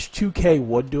 I wish 2K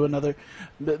would do another...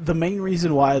 The main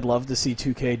reason why I'd love to see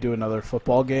 2K do another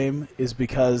football game is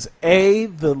because, A,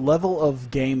 the level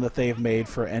of game that they've made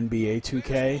for NBA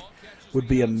 2K would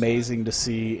be amazing to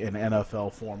see in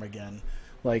NFL form again.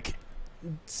 Like,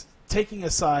 taking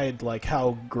aside like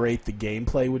how great the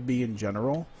gameplay would be in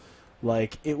general,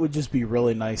 like, it would just be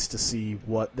really nice to see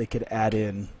what they could add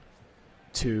in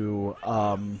to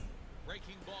the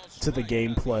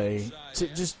gameplay, to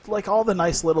just like all the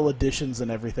nice little additions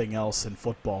and everything else in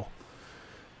football.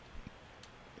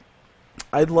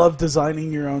 I'd love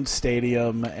designing your own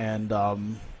stadium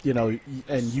and you know,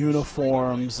 and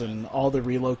uniforms and all the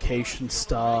relocation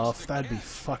stuff. That'd be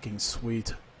fucking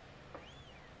sweet.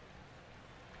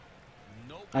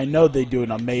 I know they do an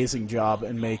amazing job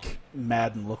and make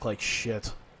Madden look like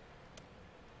shit.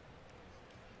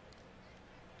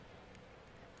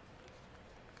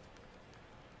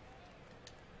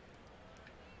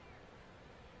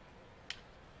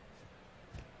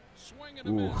 Swing and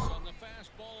a miss on the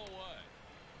fastball away.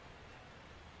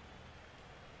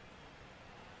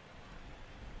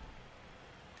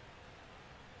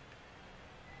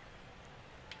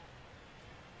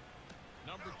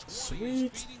 Number 20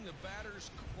 Sweet. is feeding the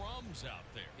batters crumbs out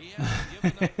there. He hasn't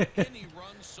given up any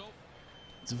runs so.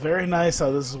 It's very nice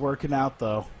how this is working out,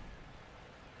 though.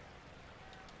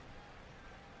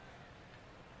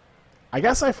 I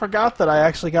guess I forgot that I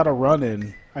actually got a run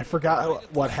in. I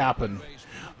forgot what happened.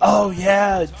 Oh,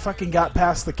 yeah, it fucking got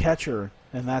past the catcher,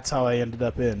 and that's how I ended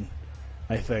up in,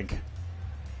 I think.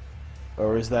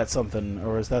 Or is that something,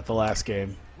 or is that the last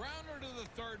game?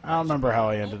 I don't remember how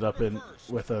I ended up in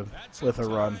with a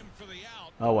run.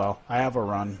 Oh well, I have a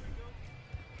run.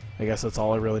 I guess that's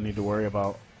all I really need to worry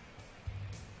about.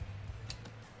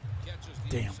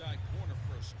 Damn.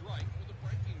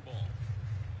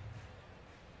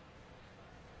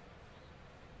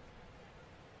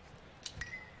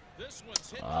 This one's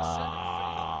hit to center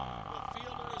field. The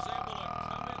fielder is able to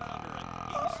come in under it.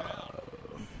 He's out.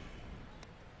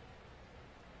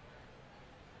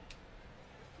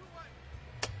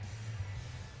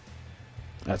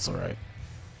 That's all right.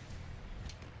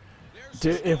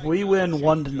 Dude, if we win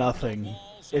 1-0,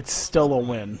 it's still a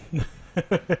win.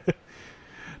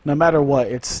 No matter what,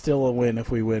 it's still a win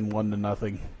if we win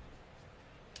 1-0.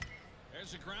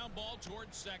 There's a ground ball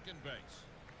towards second base.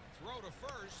 Throw to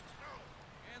first,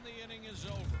 and the inning is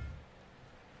over.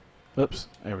 Oops,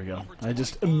 there we go. I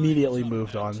just immediately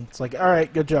moved on. It's like, all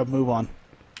right, good job, move on.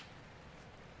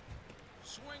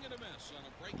 Swing and a miss on a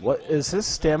breaking What ball. is his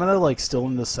stamina like still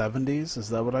in the 70s? Is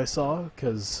that what I saw?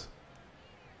 Because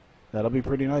that'll be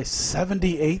pretty nice.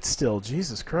 78 still.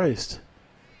 Jesus Christ.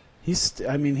 We're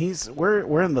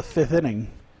in the 5th inning.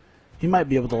 He might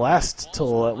be able to last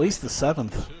till at least the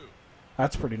 7th.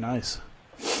 That's pretty nice.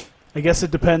 I guess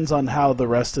it depends on how the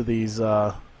rest of these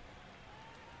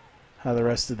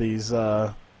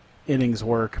innings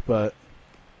work, but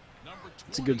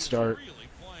it's a good start.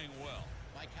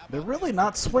 They're really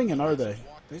not swinging, are they?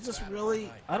 They just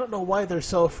really... I don't know why they're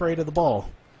so afraid of the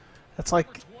ball. That's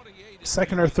like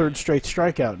second or third straight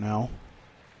strikeout now.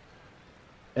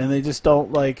 And they just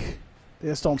don't, like... They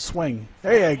just don't swing.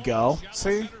 There you go.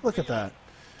 See? Look at that.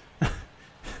 I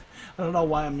don't know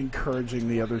why I'm encouraging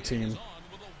the other team.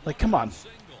 Like, come on.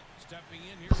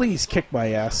 Please kick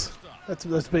my ass. That's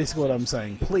basically what I'm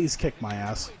saying. Please kick my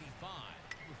ass.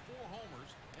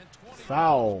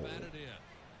 Foul.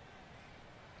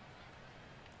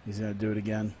 He's going to do it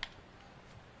again.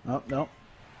 Oh, no.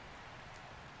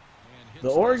 The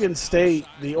Oregon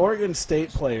State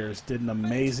players did an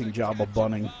amazing job of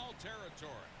bunting.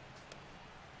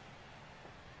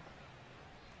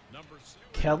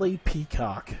 Kelly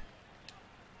Peacock.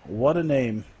 What a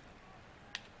name.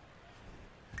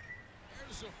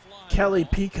 Kelly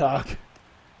Peacock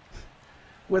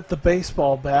with the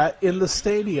baseball bat in the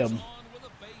stadium.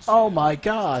 Oh my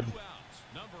God.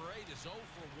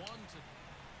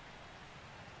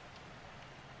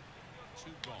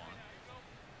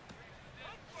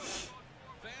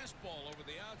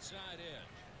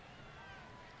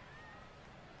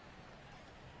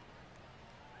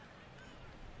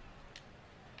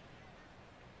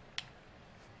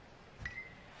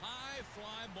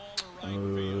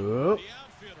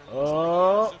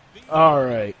 Oh, all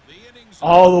right.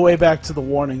 All the way back to the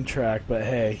warning track, but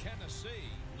hey,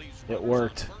 it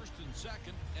worked.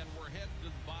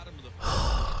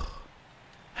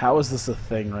 How is this a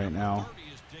thing right now?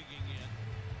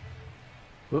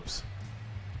 Whoops.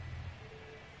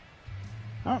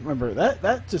 I don't remember.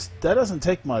 That doesn't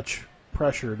take much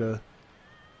pressure to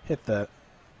hit that.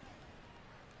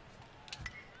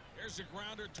 There's a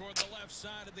grounder toward the left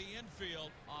side of the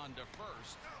infield on to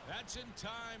first. That's in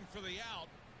time for the out.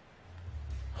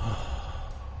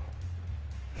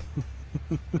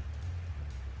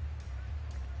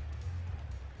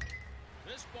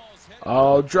 This ball's headed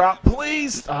Oh, drop,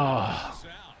 please. Ah, oh,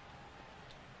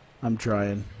 I'm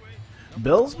trying.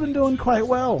 Bill's been doing quite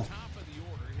well.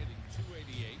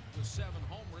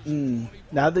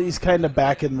 Now that he's kind of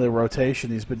back in the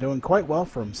rotation, he's been doing quite well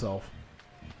for himself.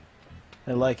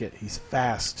 I like it. He's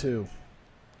fast, too.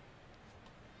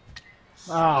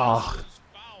 Ah,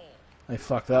 oh, I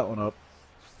fucked that one up.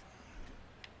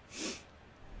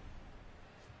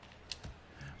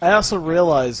 I also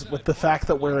realize with the fact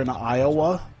that we're in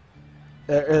Iowa,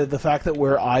 the fact that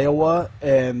we're Iowa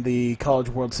and the College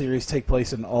World Series take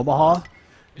place in Omaha,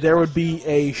 there would be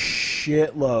a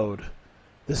shitload.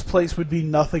 This place would be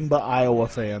nothing but Iowa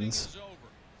fans.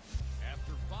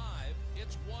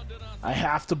 I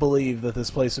have to believe that this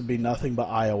place would be nothing but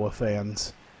Iowa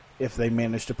fans if they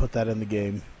managed to put that in the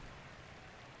game.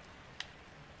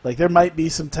 Like, there might be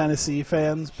some Tennessee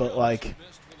fans, but like,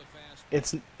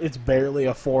 it's barely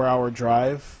a 4-hour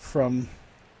drive from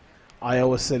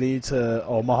Iowa City to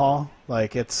Omaha.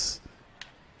 Like, it's,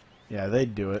 yeah,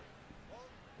 they'd do it.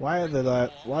 Why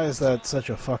is that such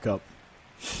a fuck up?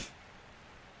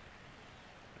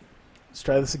 Let's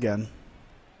try this again.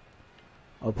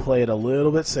 I'll play it a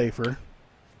little bit safer.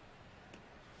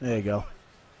 There you go.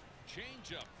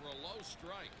 Change up for a low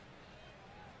strike.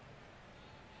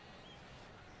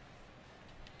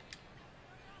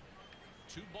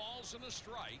 Two balls and a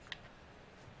strike.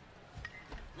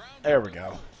 There we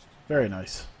go. Very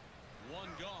nice. One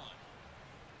gone.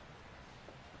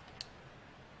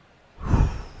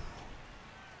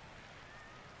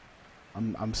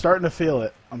 I'm starting to feel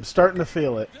it. I'm starting to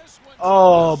feel it.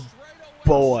 Oh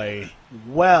boy.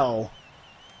 Well.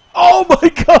 Oh my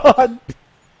god.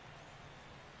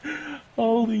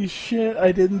 Holy shit.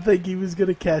 I didn't think he was going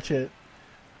to catch it.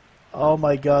 Oh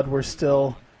my god, we're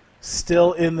still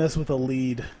in this with a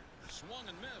lead.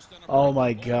 Oh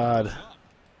my god.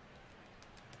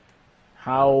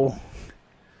 How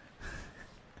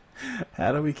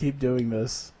do we keep doing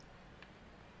this?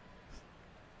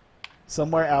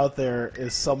 Somewhere out there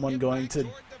is someone going to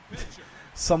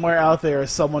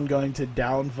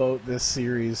downvote this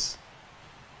series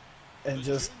and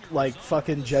just like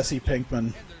fucking Jesse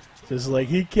Pinkman. Just like,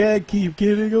 he can't keep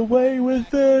getting away with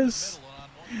this.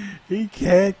 He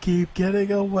can't keep getting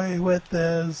away with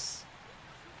this.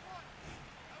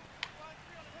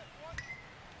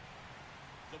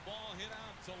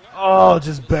 Oh,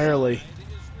 just barely.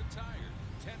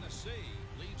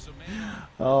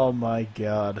 Oh my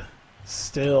god.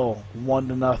 Still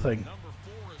 1-0.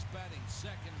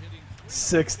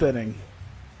 Sixth inning.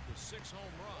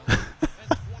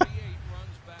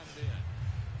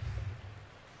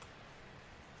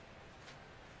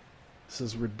 This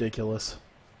is ridiculous.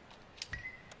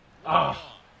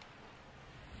 Ah.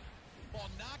 Ball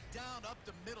knocked down up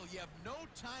the middle. You have no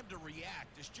time to react.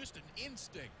 It's just an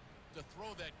instinct to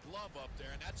throw that glove up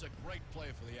there, and that's a great play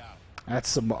for the out. That's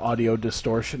some audio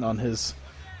distortion on his.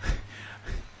 I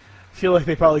feel like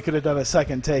they probably could have done a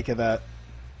second take of that.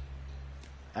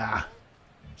 Ah.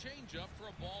 Change up for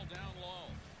a ball down low.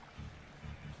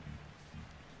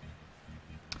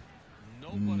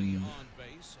 Nobody on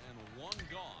base and one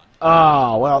gone.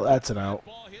 Ah, well, that's an out.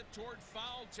 Ball hit toward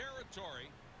foul territory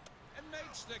and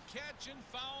makes the catch in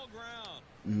foul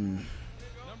ground.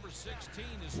 Number 16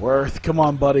 is Worth, come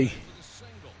on, buddy.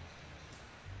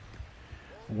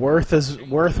 Worth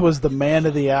was the man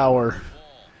of the hour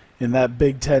in that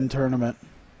Big Ten tournament.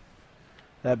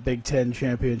 That Big Ten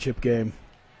championship game.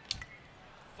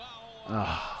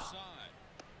 Ah.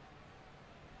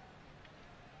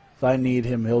 If I need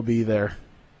him, he'll be there.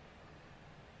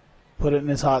 Put it in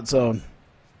his hot zone.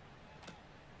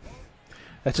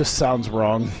 That just sounds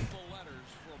wrong.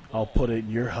 I'll put it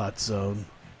in your hot zone.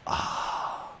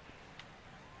 Ah.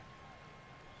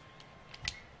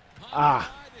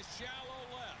 Ah.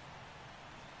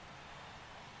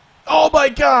 Oh my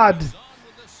god!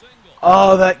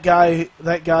 Oh, that guy,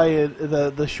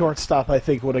 the shortstop, I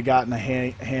think would have gotten a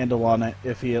handle on it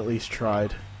if he at least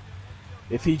tried.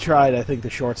 If he tried, I think the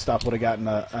shortstop would have gotten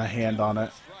a hand on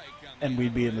it, and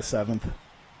we'd be in the 7th.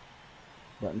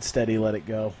 But instead he let it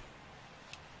go.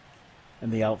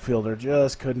 And the outfielder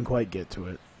just couldn't quite get to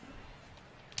it.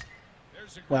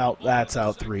 Well, that's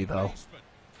out 3 though.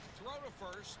 Throw to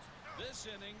first. This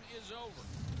inning is over.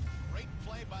 Great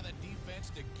play by the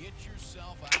defense to get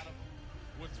yourself out of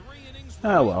it. With 3 innings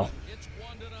Oh well. it's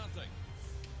 1-0.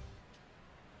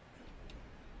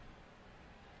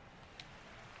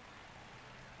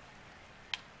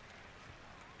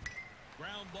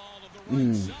 Ground ball to the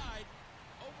right side.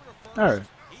 Over to first. All right.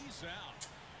 He's out.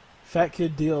 Fat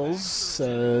Kid Deals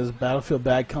says Battlefield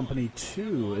Bad Company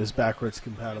 2 is backwards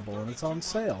compatible and it's on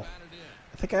sale.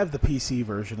 I think I have the PC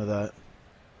version of that.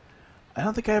 I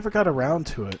don't think I ever got around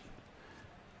to it.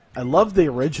 I love the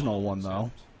original one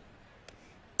though.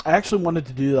 I actually wanted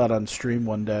to do that on stream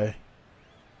one day.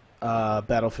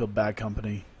 Battlefield Bad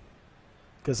Company.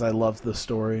 Because I love the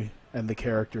story and the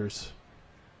characters.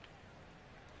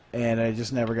 And I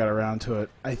just never got around to it.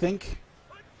 I think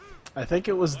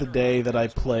it was the day that I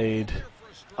played...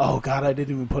 Oh god, I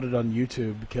didn't even put it on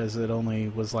YouTube because it only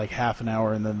was like half an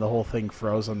hour and then the whole thing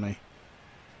froze on me.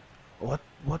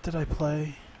 What did I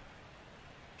play?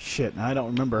 Shit, now I don't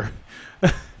remember.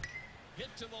 Hit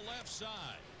to the left side.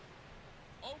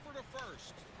 Over to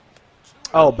first.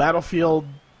 Oh, Battlefield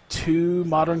 2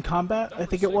 Modern Combat, I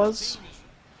think it was.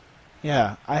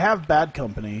 Yeah, I have Bad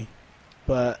Company,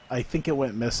 but I think it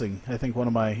went missing. I think one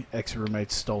of my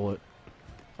ex-roommates stole it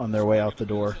on their way out the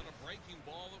door.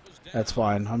 That's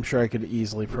fine. I'm sure I could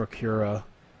easily procure a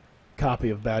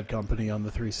copy of Bad Company on the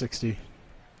 360.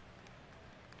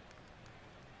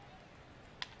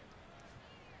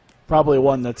 Probably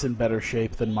one that's in better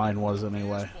shape than mine was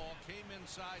anyway.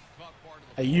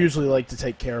 I usually like to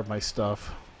take care of my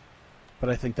stuff, but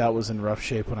I think that was in rough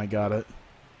shape when I got it.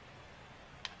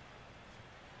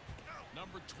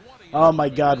 Oh my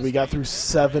god, we got through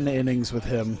 7 innings with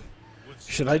him.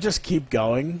 Should I just keep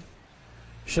going?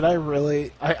 Should I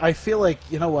really? I feel like,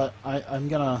 you know what, I'm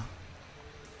gonna...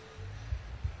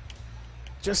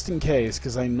 Just in case,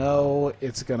 because I know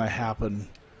it's gonna happen.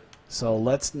 So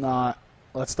let's not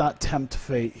tempt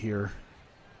fate here.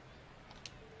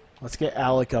 Let's get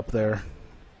Alec up there.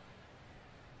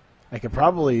 I could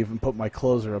probably even put my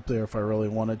closer up there if I really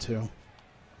wanted to.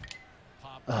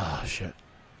 Ah, shit.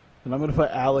 And I'm going to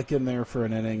put Alec in there for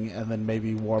an inning and then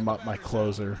maybe warm up my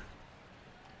closer.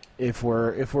 If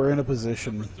we're in a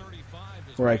position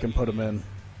where I can put him in.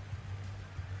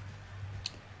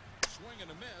 Swing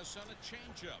and a miss on a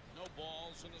changeup. No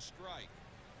balls and a strike.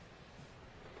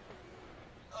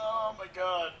 Oh my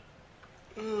god.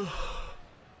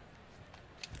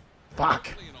 Fuck.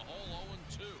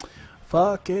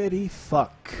 Fuckity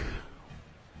fuck.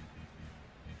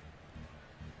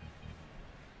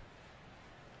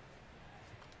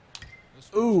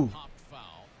 Ooh.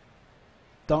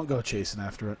 Don't go chasing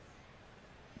after it.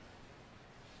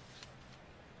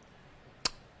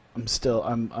 I'm still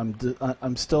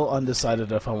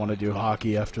undecided if I want to do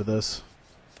hockey after this.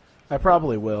 I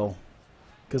probably will,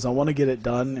 because I want to get it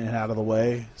done and out of the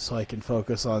way so I can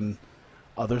focus on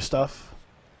other stuff.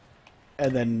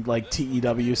 And then like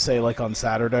TEW, say like on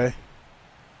Saturday.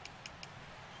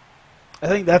 I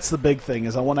think that's the big thing,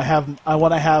 is I want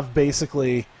to have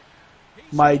basically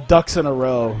my ducks in a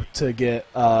row to get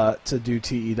to do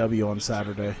TEW on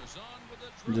Saturday.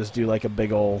 And just do like a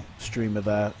big ol' stream of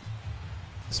that.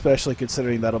 Especially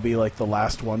considering that'll be like the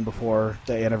last one before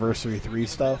the Anniversary 3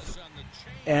 stuff.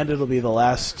 And it'll be the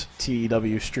last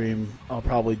TEW stream I'll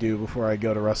probably do before I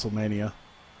go to WrestleMania.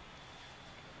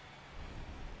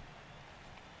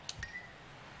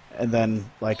 And then,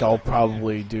 like, I'll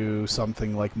probably do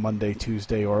something like Monday,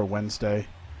 Tuesday, or Wednesday.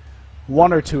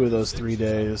 1 or 2 of those 3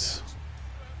 days.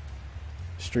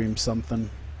 Stream something.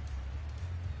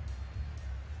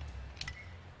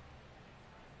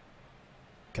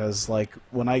 Because, like,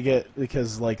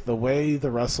 the way the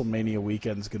WrestleMania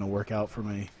weekend's going to work out for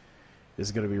me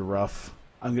is going to be rough.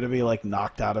 I'm going to be, like,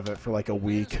 knocked out of it for, like, a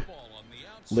week.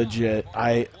 Legit.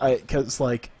 Because,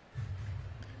 like,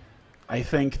 I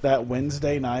think that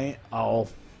Wednesday night I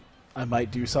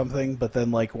might do something, but then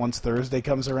like once Thursday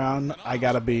comes around, I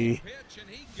gotta be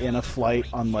in a flight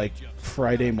on like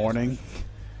Friday morning,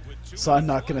 so I'm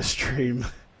not gonna stream.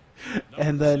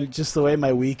 And then just the way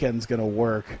my weekend's gonna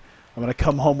work, I'm gonna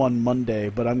come home on Monday,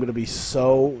 but I'm gonna be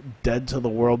so dead to the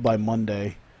world by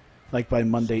Monday, like by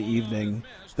Monday evening,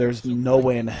 there's no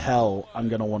way in hell I'm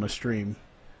gonna want to stream.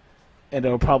 And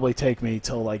it'll probably take me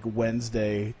till like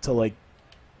Wednesday to like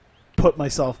put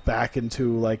myself back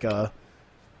into like a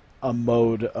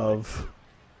mode of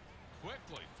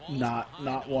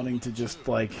not wanting to just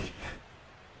like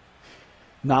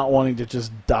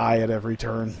die at every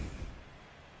turn.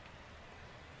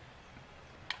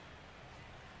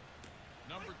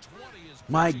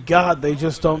 My God, they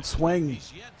just don't swing.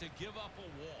 He's yet to give up a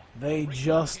walk. They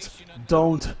just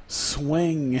don't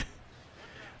swing.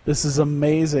 This is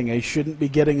amazing. I shouldn't be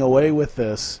getting away with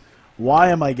this.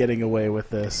 Why am I getting away with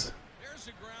this? There's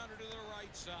a grounder to the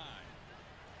right side.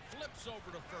 Flips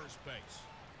over to first base.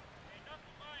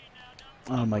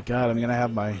 Oh my God, I'm gonna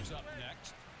have my... Who's up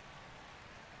next?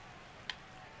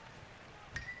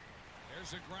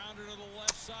 There's a grounder to the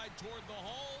left side toward the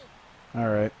hole.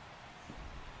 Alright.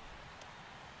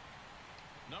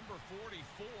 Number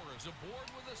 44 is aboard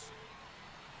with us.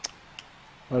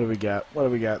 What do we got? What do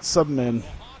we got? Sub him in. The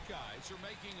Hawkeyes are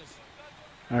making us.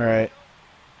 Alright.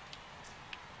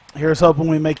 Here's hoping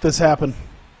we make this happen.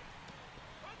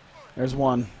 There's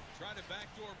one. Tried a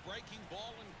backdoor breaking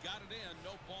ball and got it in.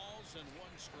 No balls and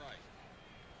one strike.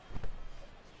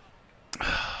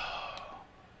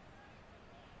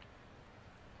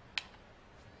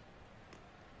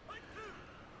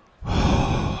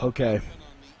 Okay.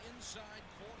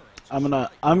 I'm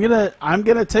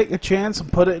gonna take a chance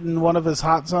and put it in one of his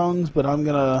hot zones, but I'm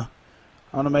gonna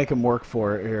make him work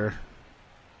for it here.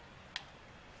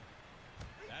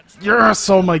 Yes!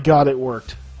 Oh my God, it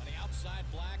worked.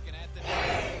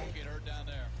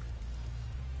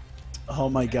 Oh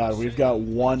my God, we've got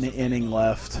 1 inning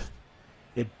left.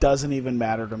 It doesn't even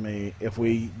matter to me if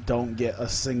we don't get a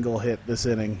single hit this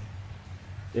inning.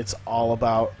 It's all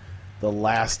about the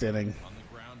last inning. On the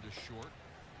ground to short.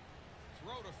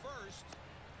 Throw to first.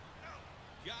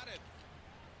 Got it.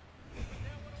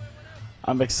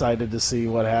 I'm excited to see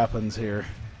what happens here.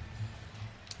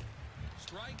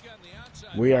 Strike on the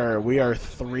outside. We are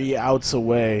 3 outs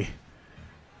away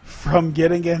from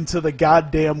getting into the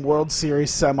goddamn World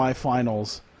Series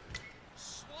semifinals.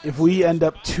 If we end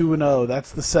up 2-0,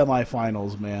 that's the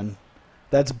semifinals, man.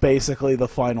 That's basically the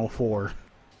Final Four.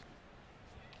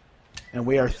 And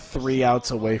we are 3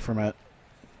 outs away from it.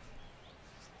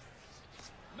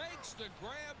 Makes the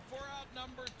grab for out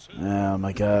number 2. Oh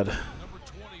my God. Number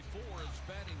 24 is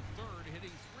batting third, hitting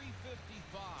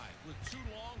 .355 with 2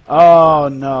 long. Oh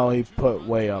no, he put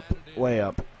way up. Way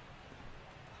up.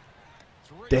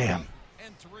 Damn.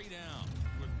 And 3 down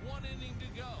with 1 inning to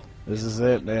go. This is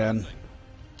it, man.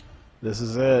 This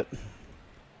is it.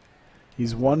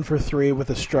 He's 1 for 3 with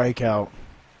a strikeout.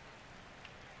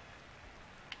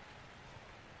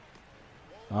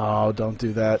 Oh, don't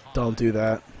do that. Don't do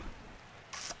that.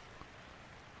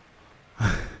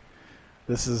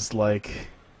 This is like...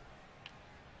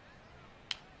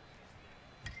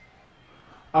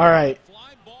 Alright.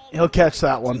 He'll catch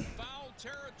that one.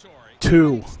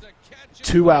 2.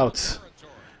 2 outs.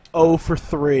 0 for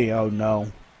 3. Oh,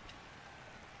 no.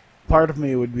 Part of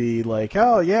me would be like,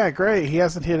 oh, yeah, great. He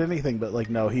hasn't hit anything. But, like,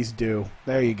 no, he's due.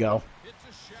 There you go.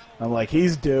 I'm like,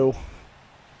 he's due.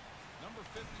 Number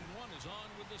 51 is on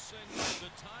with the single. The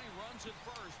tie runs at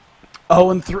first. 0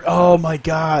 and 3. Oh, my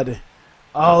God.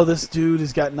 Oh, this dude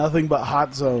has got nothing but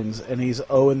hot zones, and he's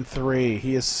 0 and 3.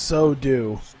 He is so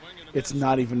due. It's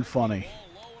not even funny.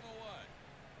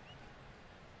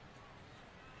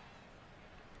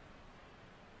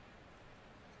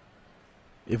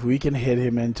 If we can hit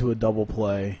him into a double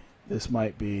play, this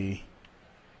might be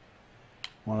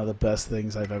one of the best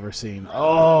things I've ever seen.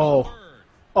 Oh!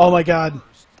 Oh, my God.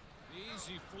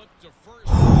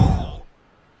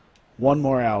 One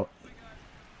more out.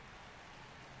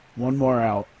 One more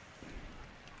out.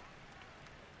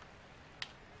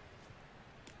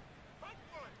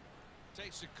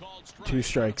 2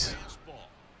 strikes.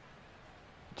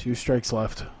 2 strikes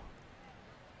left.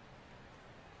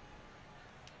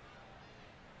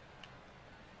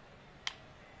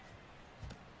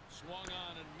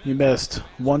 He missed.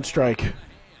 1 strike.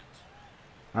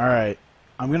 Alright.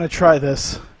 I'm going to try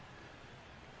this.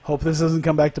 Hope this doesn't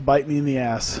come back to bite me in the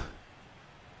ass.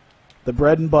 The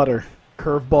bread and butter.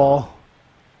 Curveball.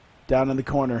 Down in the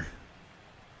corner.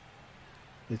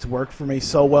 It's worked for me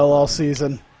so well all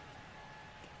season.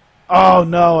 Oh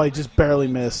no, I just barely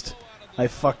missed. I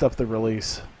fucked up the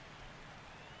release.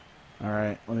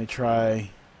 Alright, let me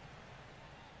try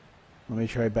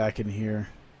back in here.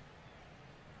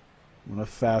 I'm going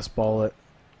to fastball it.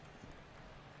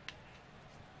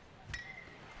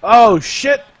 Oh,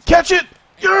 shit! Catch it!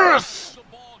 Yes!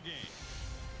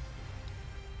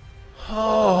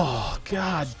 Oh,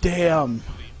 god damn.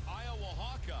 Oh,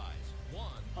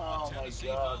 my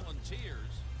God.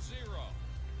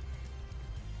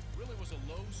 Really was a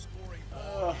low-scoring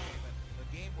ball game, and a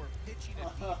game where pitching and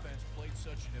defense played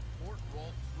such an important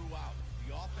role throughout.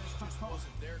 The offense just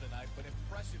wasn't there tonight, but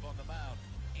impressive on the mound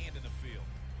and in the field.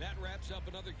 That wraps up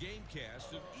another game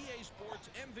cast of EA Sports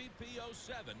MVP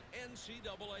 07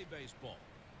 NCAA Baseball.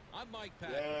 I'm Mike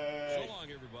Pack. Yay. So long,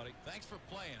 everybody. Thanks for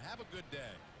playing. Have a good day.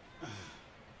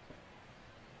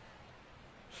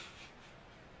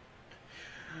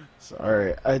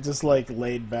 Sorry, I just like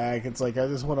laid back. It's like I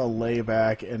just want to lay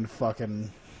back and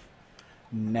fucking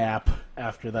nap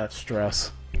after that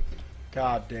stress.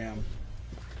 God damn.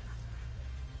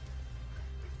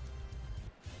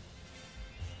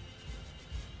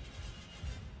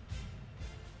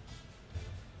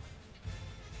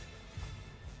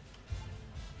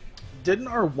 Didn't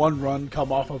our one run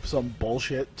come off of some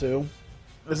bullshit too?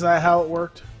 Isn't that how it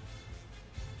worked?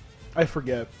 I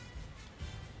forget.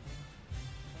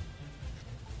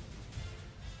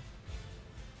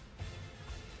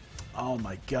 Oh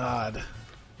my god.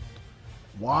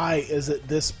 Why is it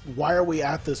this? Why are we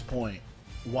at this point?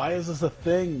 Why is this a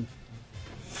thing?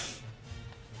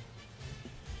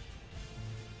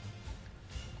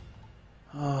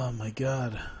 Oh my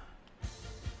god.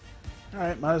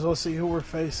 Alright, might as well see who we're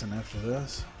facing after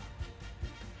this.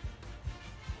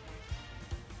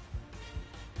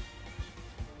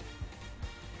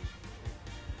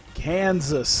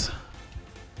 Kansas.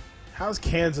 How's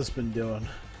Kansas been doing?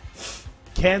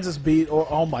 Kansas beat,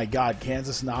 oh my god,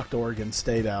 Kansas knocked Oregon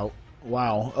State out.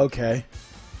 Wow, okay.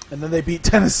 And then they beat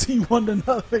Tennessee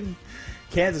 1-0.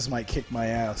 Kansas might kick my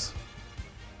ass.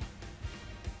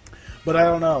 But I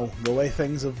don't know. The way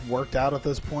things have worked out at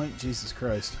this point, Jesus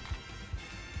Christ.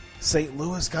 St.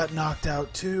 Louis got knocked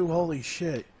out too. Holy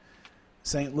shit.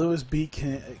 St. Louis beat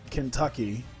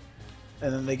Kentucky.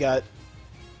 And then they got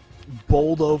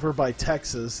bowled over by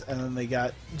Texas. And then they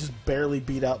got just barely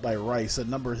beat out by Rice,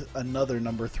 another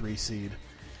number 3 seed.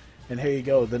 And here you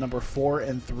go. The number 4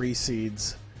 and 3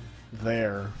 seeds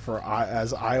there for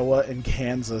as Iowa and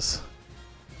Kansas.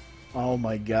 Oh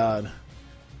my god.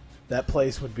 That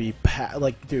place would be packed.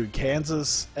 Like, dude,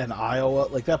 Kansas and Iowa,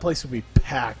 like, that place would be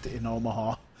packed in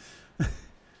Omaha.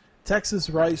 Texas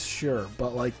Rice, sure,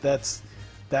 but, like, that's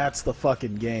the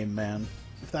fucking game, man.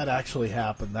 If that actually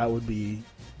happened, that would be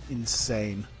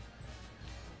insane.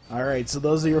 Alright, so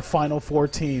those are your final 4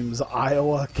 teams.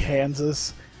 Iowa,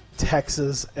 Kansas,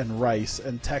 Texas, and Rice.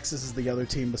 And Texas is the other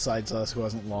team besides us who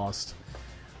hasn't lost.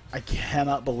 I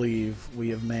cannot believe we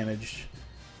have managed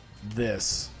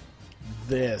this.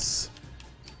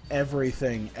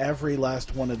 Everything, every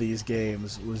last one of these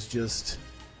games was just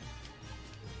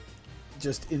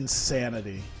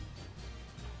insanity.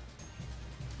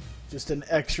 Just an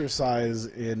exercise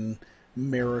in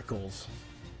miracles.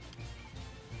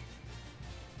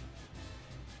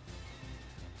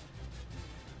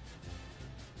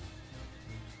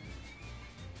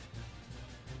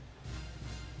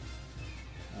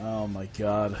 Oh my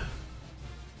god.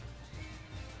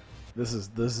 This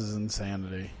is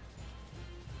insanity.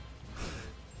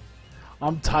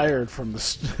 I'm tired from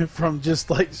just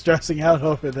like stressing out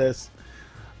over this.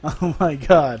 Oh my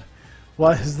god.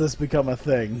 Why has this become a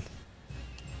thing?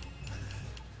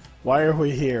 Why are we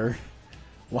here?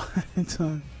 Why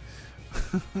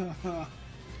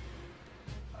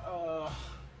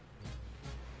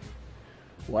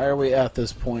why are we at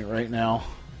this point right now?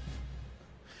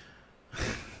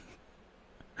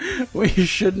 We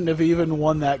shouldn't have even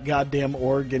won that goddamn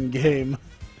Oregon game.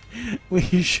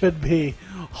 We should be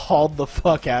hauled the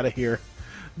fuck out of here.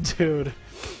 Dude,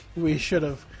 we should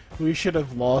have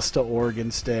lost to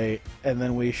Oregon State, and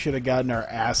then we should have gotten our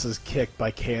asses kicked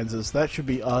by Kansas. That should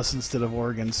be us instead of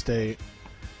Oregon State.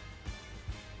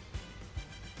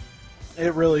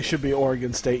 It really should be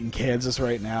Oregon State and Kansas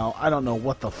right now. I don't know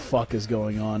what the fuck is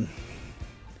going on.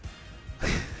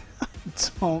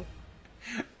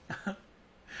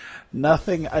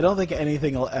 I don't think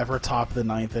anything will ever top the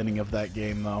 9th inning of that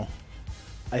game, though.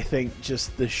 I think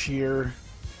just the sheer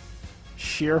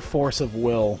force of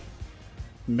will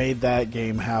made that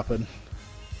game happen.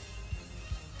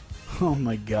 Oh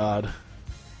my god.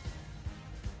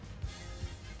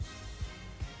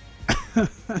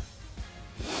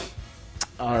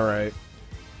 Alright.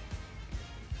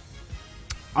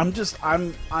 I'm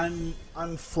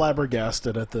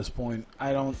flabbergasted at this point.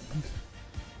 I don't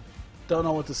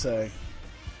know what to say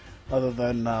other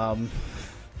than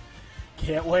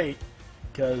can't wait,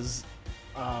 because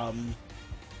I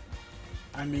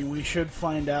mean, we should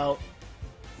find out.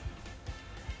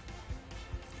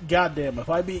 Goddamn, if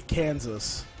I beat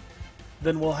Kansas,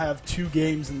 then we'll have 2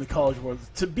 games in the College World.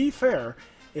 To be fair,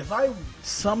 if I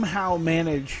somehow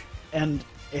manage, and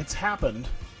it's happened,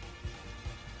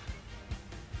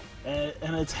 if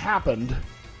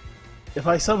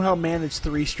I somehow manage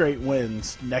 3 straight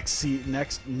wins, next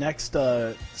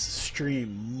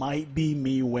stream might be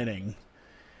me winning.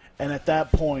 And at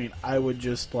that point, I would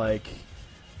just, like,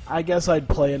 I guess I'd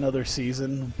play another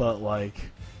season, but, like,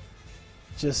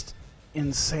 just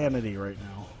insanity right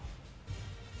now.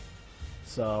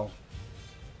 So,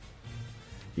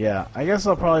 yeah, I guess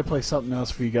I'll probably play something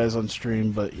else for you guys on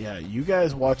stream, but yeah, you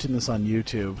guys watching this on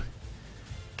YouTube,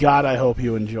 God, I hope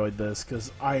you enjoyed this,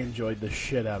 because I enjoyed the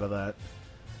shit out of that.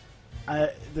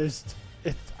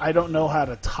 I don't know how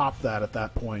to top that at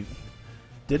that point.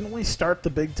 Didn't we start the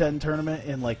Big Ten tournament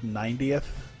in like 90th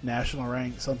national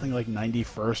rank, something like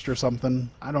 91st or something?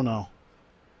 I don't know.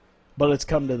 But it's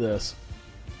come to this.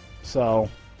 So,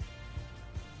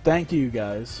 thank you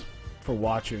guys for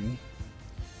watching,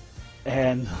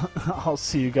 and I'll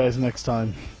see you guys next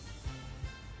time.